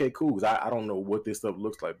 I'm like, okay, cool. Because I don't know what this stuff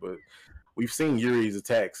looks like, but we've seen Yuri's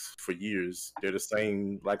attacks for years. They're the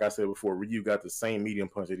same. Like I said before, Ryu got the same medium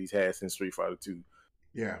punch that he's had since Street Fighter 2.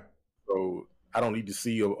 Yeah. So I don't need to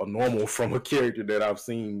see a normal from a character that I've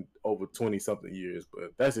seen over 20-something years,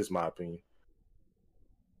 but that's just my opinion.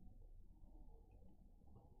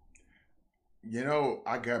 You know,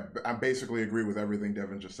 I basically agree with everything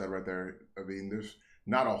Devin just said right there. I mean, there's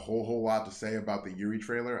not a whole lot to say about the Yuri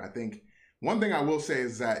trailer. I think one thing I will say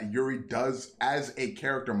is that Yuri does, as a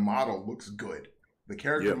character model, looks good. The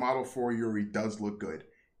character model for Yuri does look good.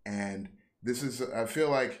 And I feel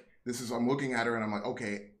like I'm looking at her and I'm like,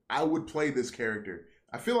 okay, I would play this character.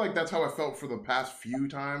 I feel like that's how I felt for the past few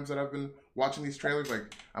times that I've been watching these trailers.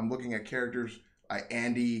 Like I'm looking at characters like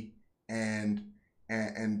Andy and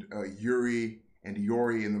Yuri and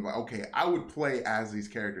Yori, and okay, I would play as these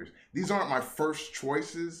characters. These aren't my first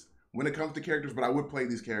choices, when it comes to characters, but I would play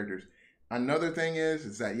these characters. Another thing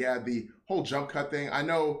is that, yeah, the whole jump cut thing, I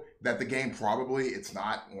know that the game probably, it's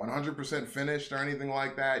not 100% finished or anything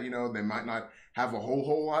like that. You know, they might not have a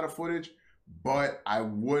whole lot of footage, but I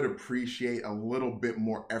would appreciate a little bit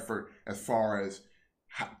more effort as far as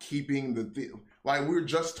keeping like we were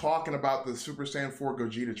just talking about the Super Saiyan 4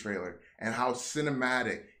 Gogeta trailer and how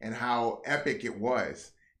cinematic and how epic it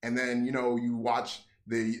was. And then, you know, you watch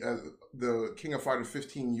the King of Fighters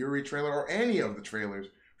 15 Yuri trailer or any of the trailers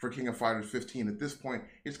for King of Fighters 15 at this point,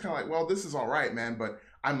 it's kind of like, well, this is all right, man, but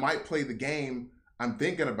I might play the game. I'm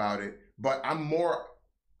thinking about it, but I'm more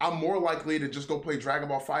likely to just go play Dragon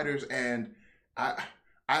Ball Fighters, and I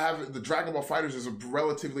have the Dragon Ball Fighters is a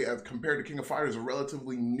relatively, as compared to King of Fighters, a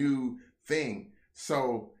relatively new thing.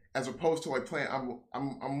 So as opposed to like playing,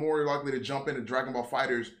 I'm more likely to jump into Dragon Ball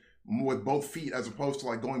Fighters with both feet as opposed to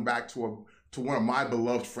like going back to one of my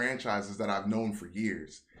beloved franchises that I've known for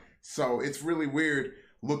years. So it's really weird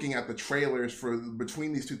looking at the trailers for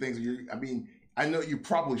between these two things. I mean, I know you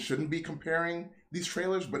probably shouldn't be comparing these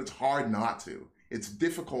trailers, but it's hard not to. It's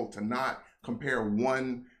difficult to not compare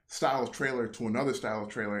one style of trailer to another style of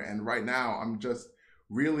trailer. And right now, I'm just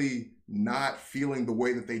really not feeling the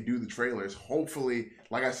way that they do the trailers. Hopefully,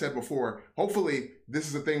 like I said before, hopefully this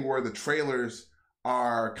is a thing where the trailers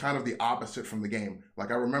are kind of the opposite from the game.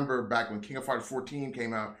 Like I remember back when King of Fighters 14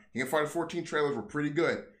 came out, King of Fighters 14 trailers were pretty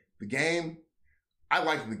good. The game, I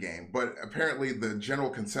liked the game, but apparently the general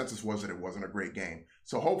consensus was that it wasn't a great game.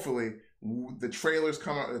 So hopefully the trailers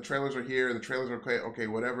come out, the trailers are here, the trailers are okay,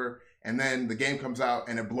 whatever. And then the game comes out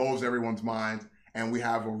and it blows everyone's mind and we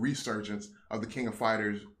have a resurgence of the King of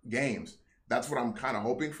Fighters games. That's what I'm kind of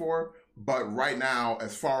hoping for. But right now,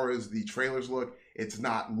 as far as the trailers look, it's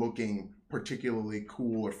not looking particularly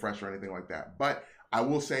cool or fresh or anything like that. But I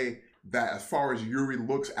will say that as far as Yuri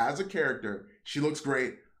looks as a character, she looks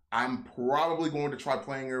great. I'm probably going to try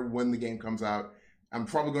playing her when the game comes out. I'm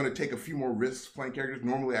probably going to take a few more risks playing characters.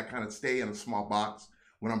 Normally, I kind of stay in a small box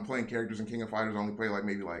when I'm playing characters in King of Fighters. I only play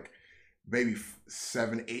maybe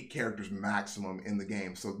 7, 8 characters maximum in the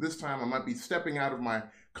game. So this time I might be stepping out of my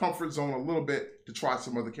comfort zone a little bit to try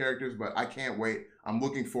some other characters, but I can't wait. I'm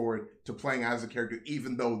looking forward to playing as a character,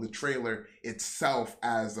 even though the trailer itself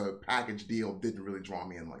as a package deal didn't really draw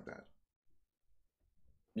me in like that.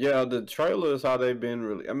 Yeah, the trailers, how they've been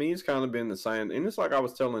really, I mean, it's kind of been the same. And it's like I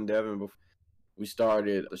was telling Devin before we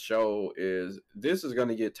started the show, is this is going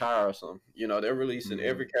to get tiresome. You know, they're releasing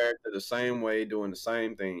every character the same way, doing the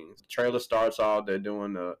same things. The trailer starts off, they're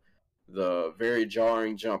doing the very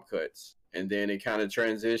jarring jump cuts. And then it kind of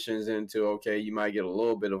transitions into, okay, you might get a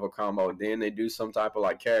little bit of a combo. Then they do some type of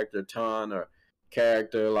like character ton or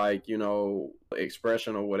character like, you know,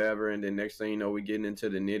 expression or whatever. And then next thing you know, we're getting into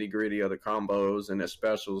the nitty gritty of the combos and the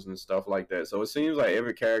specials and stuff like that. So it seems like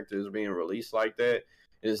every character is being released like that.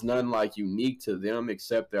 It's nothing like unique to them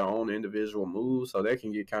except their own individual moves. So they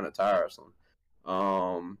can get kind of tiresome.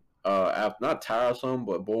 Not tiresome,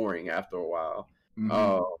 but boring after a while.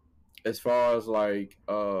 As far as like,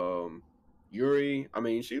 Yuri, I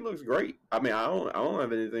mean, she looks great. I mean, I don't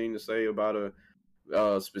have anything to say about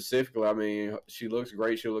her specifically. I mean, she looks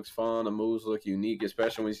great. She looks fun. The moves look unique,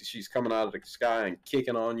 especially when she's coming out of the sky and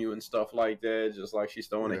kicking on you and stuff like that, just like she's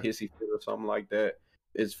throwing a hissy fit or something like that.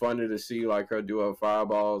 It's funny to see like her do her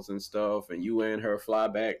fireballs and stuff, and you and her fly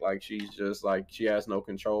back like she's just like she has no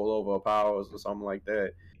control over her powers or something like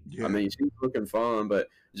that. Yeah. I mean, she's looking fun, but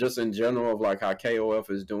just in general of like how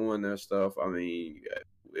KOF is doing their stuff, I mean,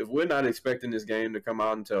 if we're not expecting this game to come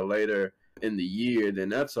out until later in the year, then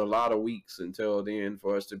that's a lot of weeks until then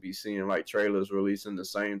for us to be seeing like trailers releasing the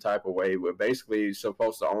same type of way. We're basically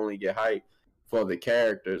supposed to only get hype for the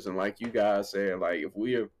characters. And like you guys said, like if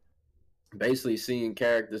we're basically seeing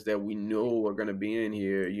characters that we know are going to be in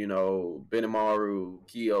here, you know, Benimaru,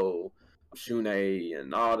 Kyo, Shune,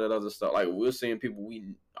 and all that other stuff. Like we're seeing people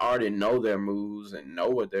we already know their moves and know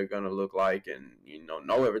what they're going to look like and, you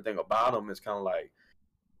know everything about them. It's kind of like,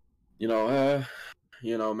 you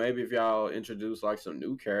know, maybe if y'all introduce like some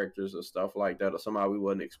new characters or stuff like that, or somebody we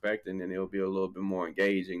wasn't expecting, then it'll be a little bit more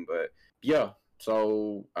engaging. But yeah,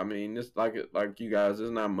 so I mean, it's like you guys, there's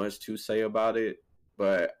not much to say about it.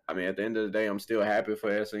 But I mean, at the end of the day, I'm still happy for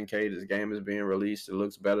SNK. This game is being released. It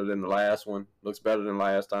looks better than the last one. Looks better than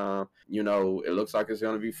last time. You know, it looks like it's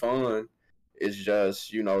gonna be fun. It's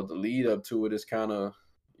just, you know, the lead up to it is kind of,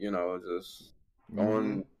 you know, just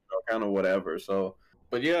going kind of whatever. So.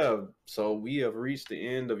 But yeah, so we have reached the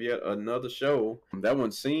end of yet another show. That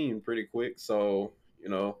one seemed pretty quick. So, you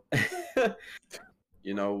know,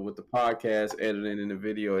 you know, with the podcast editing and the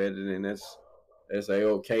video editing, that's it's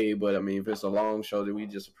okay. But I mean, if it's a long show, then we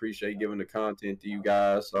just appreciate giving the content to you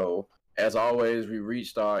guys. So as always, we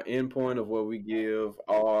reached our end point of what we give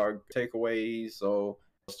our takeaways. So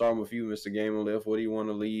starting with you, Mr. Gamer Lift, what do you want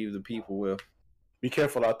to leave the people with? Be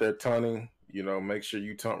careful out there taunting. Make sure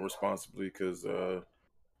you taunt responsibly because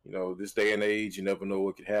this day and age, you never know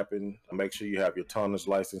what could happen. Make sure you have your taunter's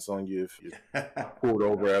license on you if you're pulled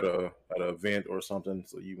over at an event or something.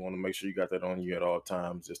 So you want to make sure you got that on you at all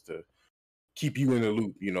times, just to keep you in the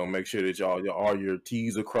loop. Make sure that all your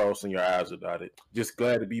T's are crossed and your I's are dotted. Just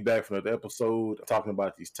glad to be back for another episode talking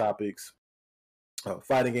about these topics,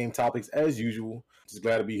 fighting game topics as usual. Just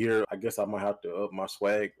glad to be here. I guess I might have to up my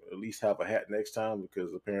swag, at least have a hat next time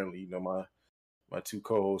because apparently, my two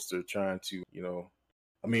co-hosts are trying to,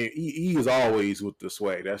 I mean, he is always with the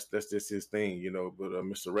swag. That's just his thing, But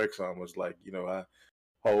Mr. Rexon was like, I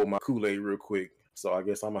hold my Kool-Aid real quick. So I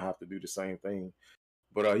guess I'm going to have to do the same thing.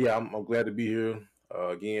 But yeah, I'm glad to be here.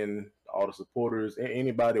 Again, all the supporters,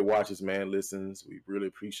 anybody that watches, man, listens. We really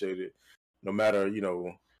appreciate it. No matter,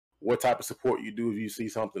 what type of support you do. If you see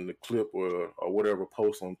something, the clip or whatever,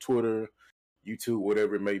 post on Twitter, YouTube,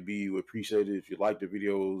 whatever it may be, we appreciate it. If you like the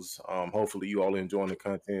videos, hopefully you all enjoying the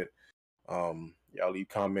content. Y'all leave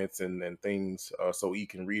comments and things so he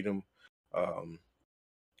can read them.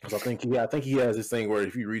 Because I think he has this thing where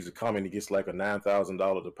if he reads a comment, he gets like a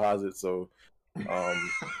 $9,000 deposit. So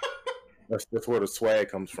that's where the swag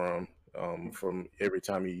comes from. From every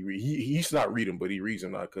time he's not reading, but he reads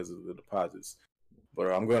them not because of the deposits.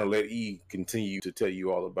 But I'm going to let E continue to tell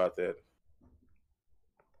you all about that.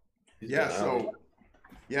 Yeah.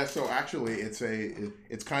 So actually,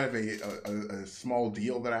 it's kind of a small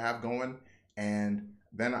deal that I have going, and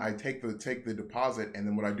then I take the deposit, and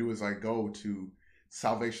then what I do is I go to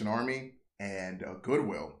Salvation Army and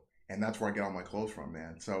Goodwill, and that's where I get all my clothes from,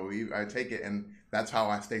 man. So I take it, and that's how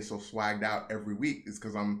I stay so swagged out every week, is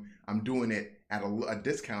because I'm doing it at a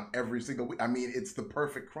discount every single week. I mean, it's the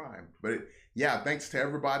perfect crime. But yeah, thanks to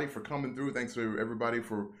everybody for coming through. Thanks to everybody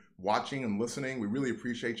for watching and listening. We really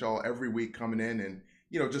appreciate y'all every week coming in and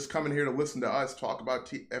just coming here to listen to us talk about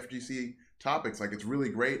FGC topics. Like, it's really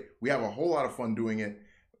great. We have a whole lot of fun doing it.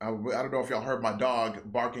 I don't know if y'all heard my dog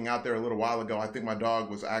barking out there a little while ago. I think my dog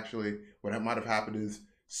was actually, what might have happened is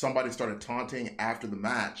somebody started taunting after the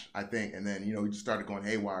match, I think, and then, he just started going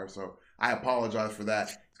haywire. So I apologize for that.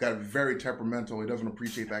 He's got very temperamental. He doesn't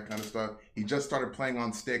appreciate that kind of stuff. He just started playing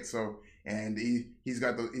on sticks, and he's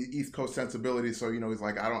got the East Coast sensibility. So, he's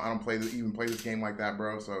like, I don't even play this game like that,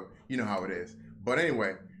 bro. So you know how it is. But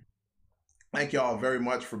anyway, thank y'all very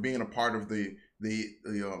much for being a part of the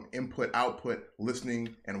input, output,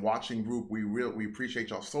 listening, and watching group. We appreciate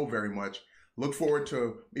y'all so very much. Look forward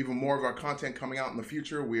to even more of our content coming out in the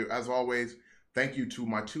future. We, as always, thank you to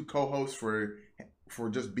my two co-hosts for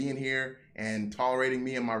just being here and tolerating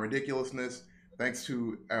me and my ridiculousness. Thanks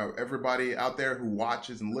to everybody out there who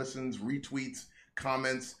watches and listens, retweets,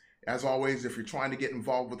 comments. As always, if you're trying to get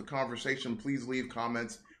involved with the conversation, please leave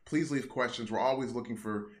comments. Please leave questions. We're always looking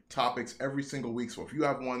for topics every single week. So if you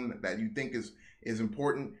have one that you think is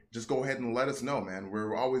important, just go ahead and let us know, man.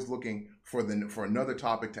 We're always looking for another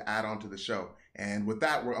topic to add on to the show. And with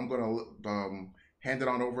that, I'm going to hand it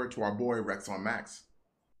on over to our boy Rexon Max.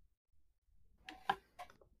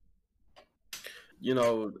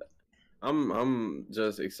 I'm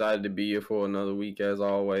just excited to be here for another week as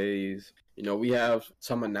always. We have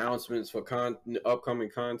some announcements for upcoming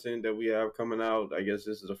content that we have coming out. I guess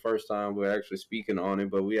this is the first time we're actually speaking on it,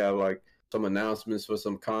 but we have like some announcements for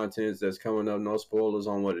some content that's coming up. No spoilers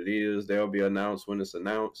on what it is. They'll be announced when it's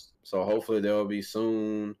announced. So hopefully they'll be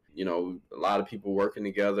soon. A lot of people working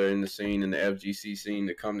together in the scene, in the FGC scene,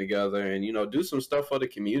 to come together and, do some stuff for the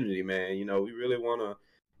community, man. We really want to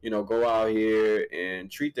go out here and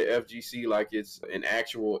treat the FGC like it's an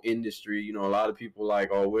actual industry. A lot of people like,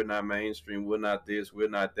 oh, we're not mainstream, we're not this, we're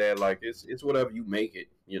not that. Like, it's whatever you make it,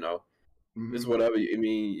 Mm-hmm. It's whatever. I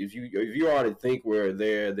mean, if you already think we're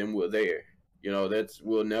there, then we're there.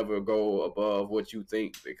 We'll never go above what you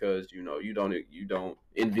think because you don't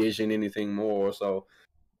envision anything more. So,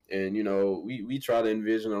 and we try to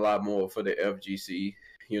envision a lot more for the FGC.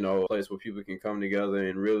 A place where people can come together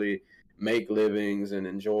and really make livings and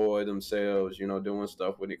enjoy themselves, doing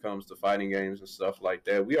stuff when it comes to fighting games and stuff like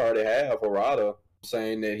that. We already have Harada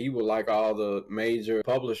saying that he would like all the major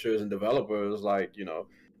publishers and developers like,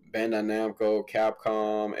 Bandai Namco,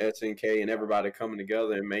 Capcom, SNK, and everybody coming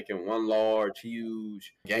together and making one large,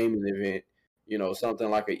 huge gaming event, something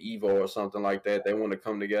like an EVO or something like that. They want to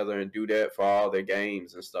come together and do that for all their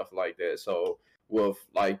games and stuff like that. So with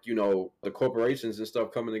like, you know, the corporations and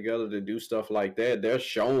stuff coming together to do stuff like that, they're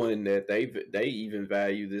showing that they even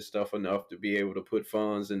value this stuff enough to be able to put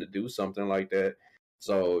funds and to do something like that.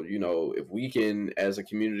 So, you know, if we can as a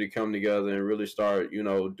community come together and really start, you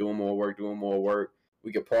know, doing more work,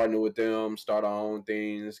 we could partner with them, start our own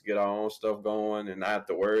things, get our own stuff going, and not have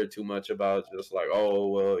to worry too much about just like, oh,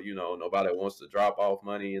 well, you know, nobody wants to drop off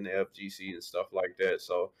money in the FGC and stuff like that.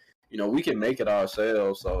 So, you know, we can make it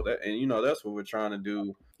ourselves. So that, and you know, that's what we're trying to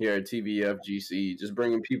do here at TVFGC, just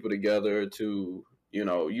bringing people together to, you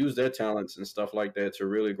know, use their talents and stuff like that to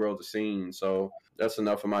really grow the scene. So that's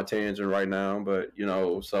enough of my tangent right now. But you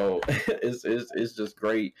know, so it's just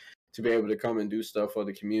great to be able to come and do stuff for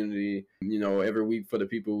the community, you know, every week for the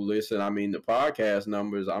people who listen. I mean, the podcast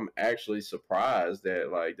numbers, I'm actually surprised that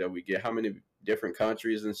like that we get how many different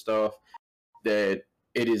countries and stuff that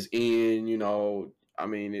it is in, you know. I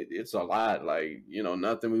mean, it's a lot, like, you know,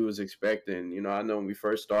 nothing we was expecting. You know, I know when we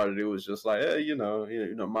first started, it was just like, you know,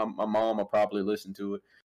 my mom will probably listen to it.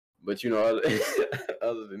 But, you know,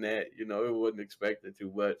 other than that, you know, it wasn't expected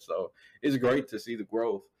too much. So it's great to see the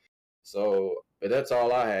growth. So, but that's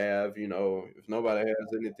all I have. You know, if nobody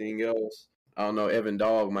has anything else, I don't know. Evan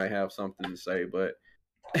Dog might have something to say, but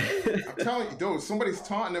I'm telling you, dude, somebody's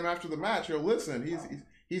taunting him after the match. Yo, listen,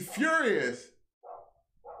 he's furious.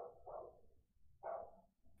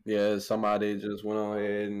 Yeah, somebody just went on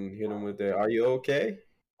ahead and hit him with that. Are you okay?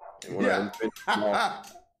 Yeah. I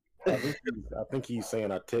think he's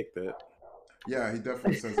saying I take that. Yeah, he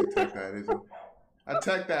definitely says I take that. Isn't it? I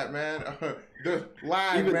take that, man. The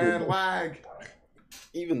lag, even lag.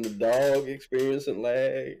 Even the dog experiencing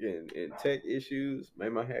lag and tech issues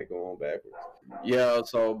made my head go on backwards. Yeah,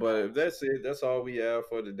 so, but if that's it, that's all we have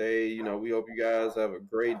for today. You know, we hope you guys have a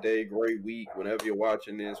great day, great week. Whenever you're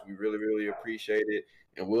watching this, we really, really appreciate it.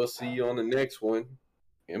 And we'll see you on the next one.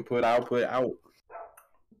 Input, output, out.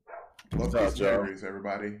 Love, peace, and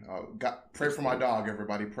everybody. Pray for my dog,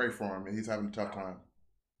 everybody. Pray for him. He's having a tough time.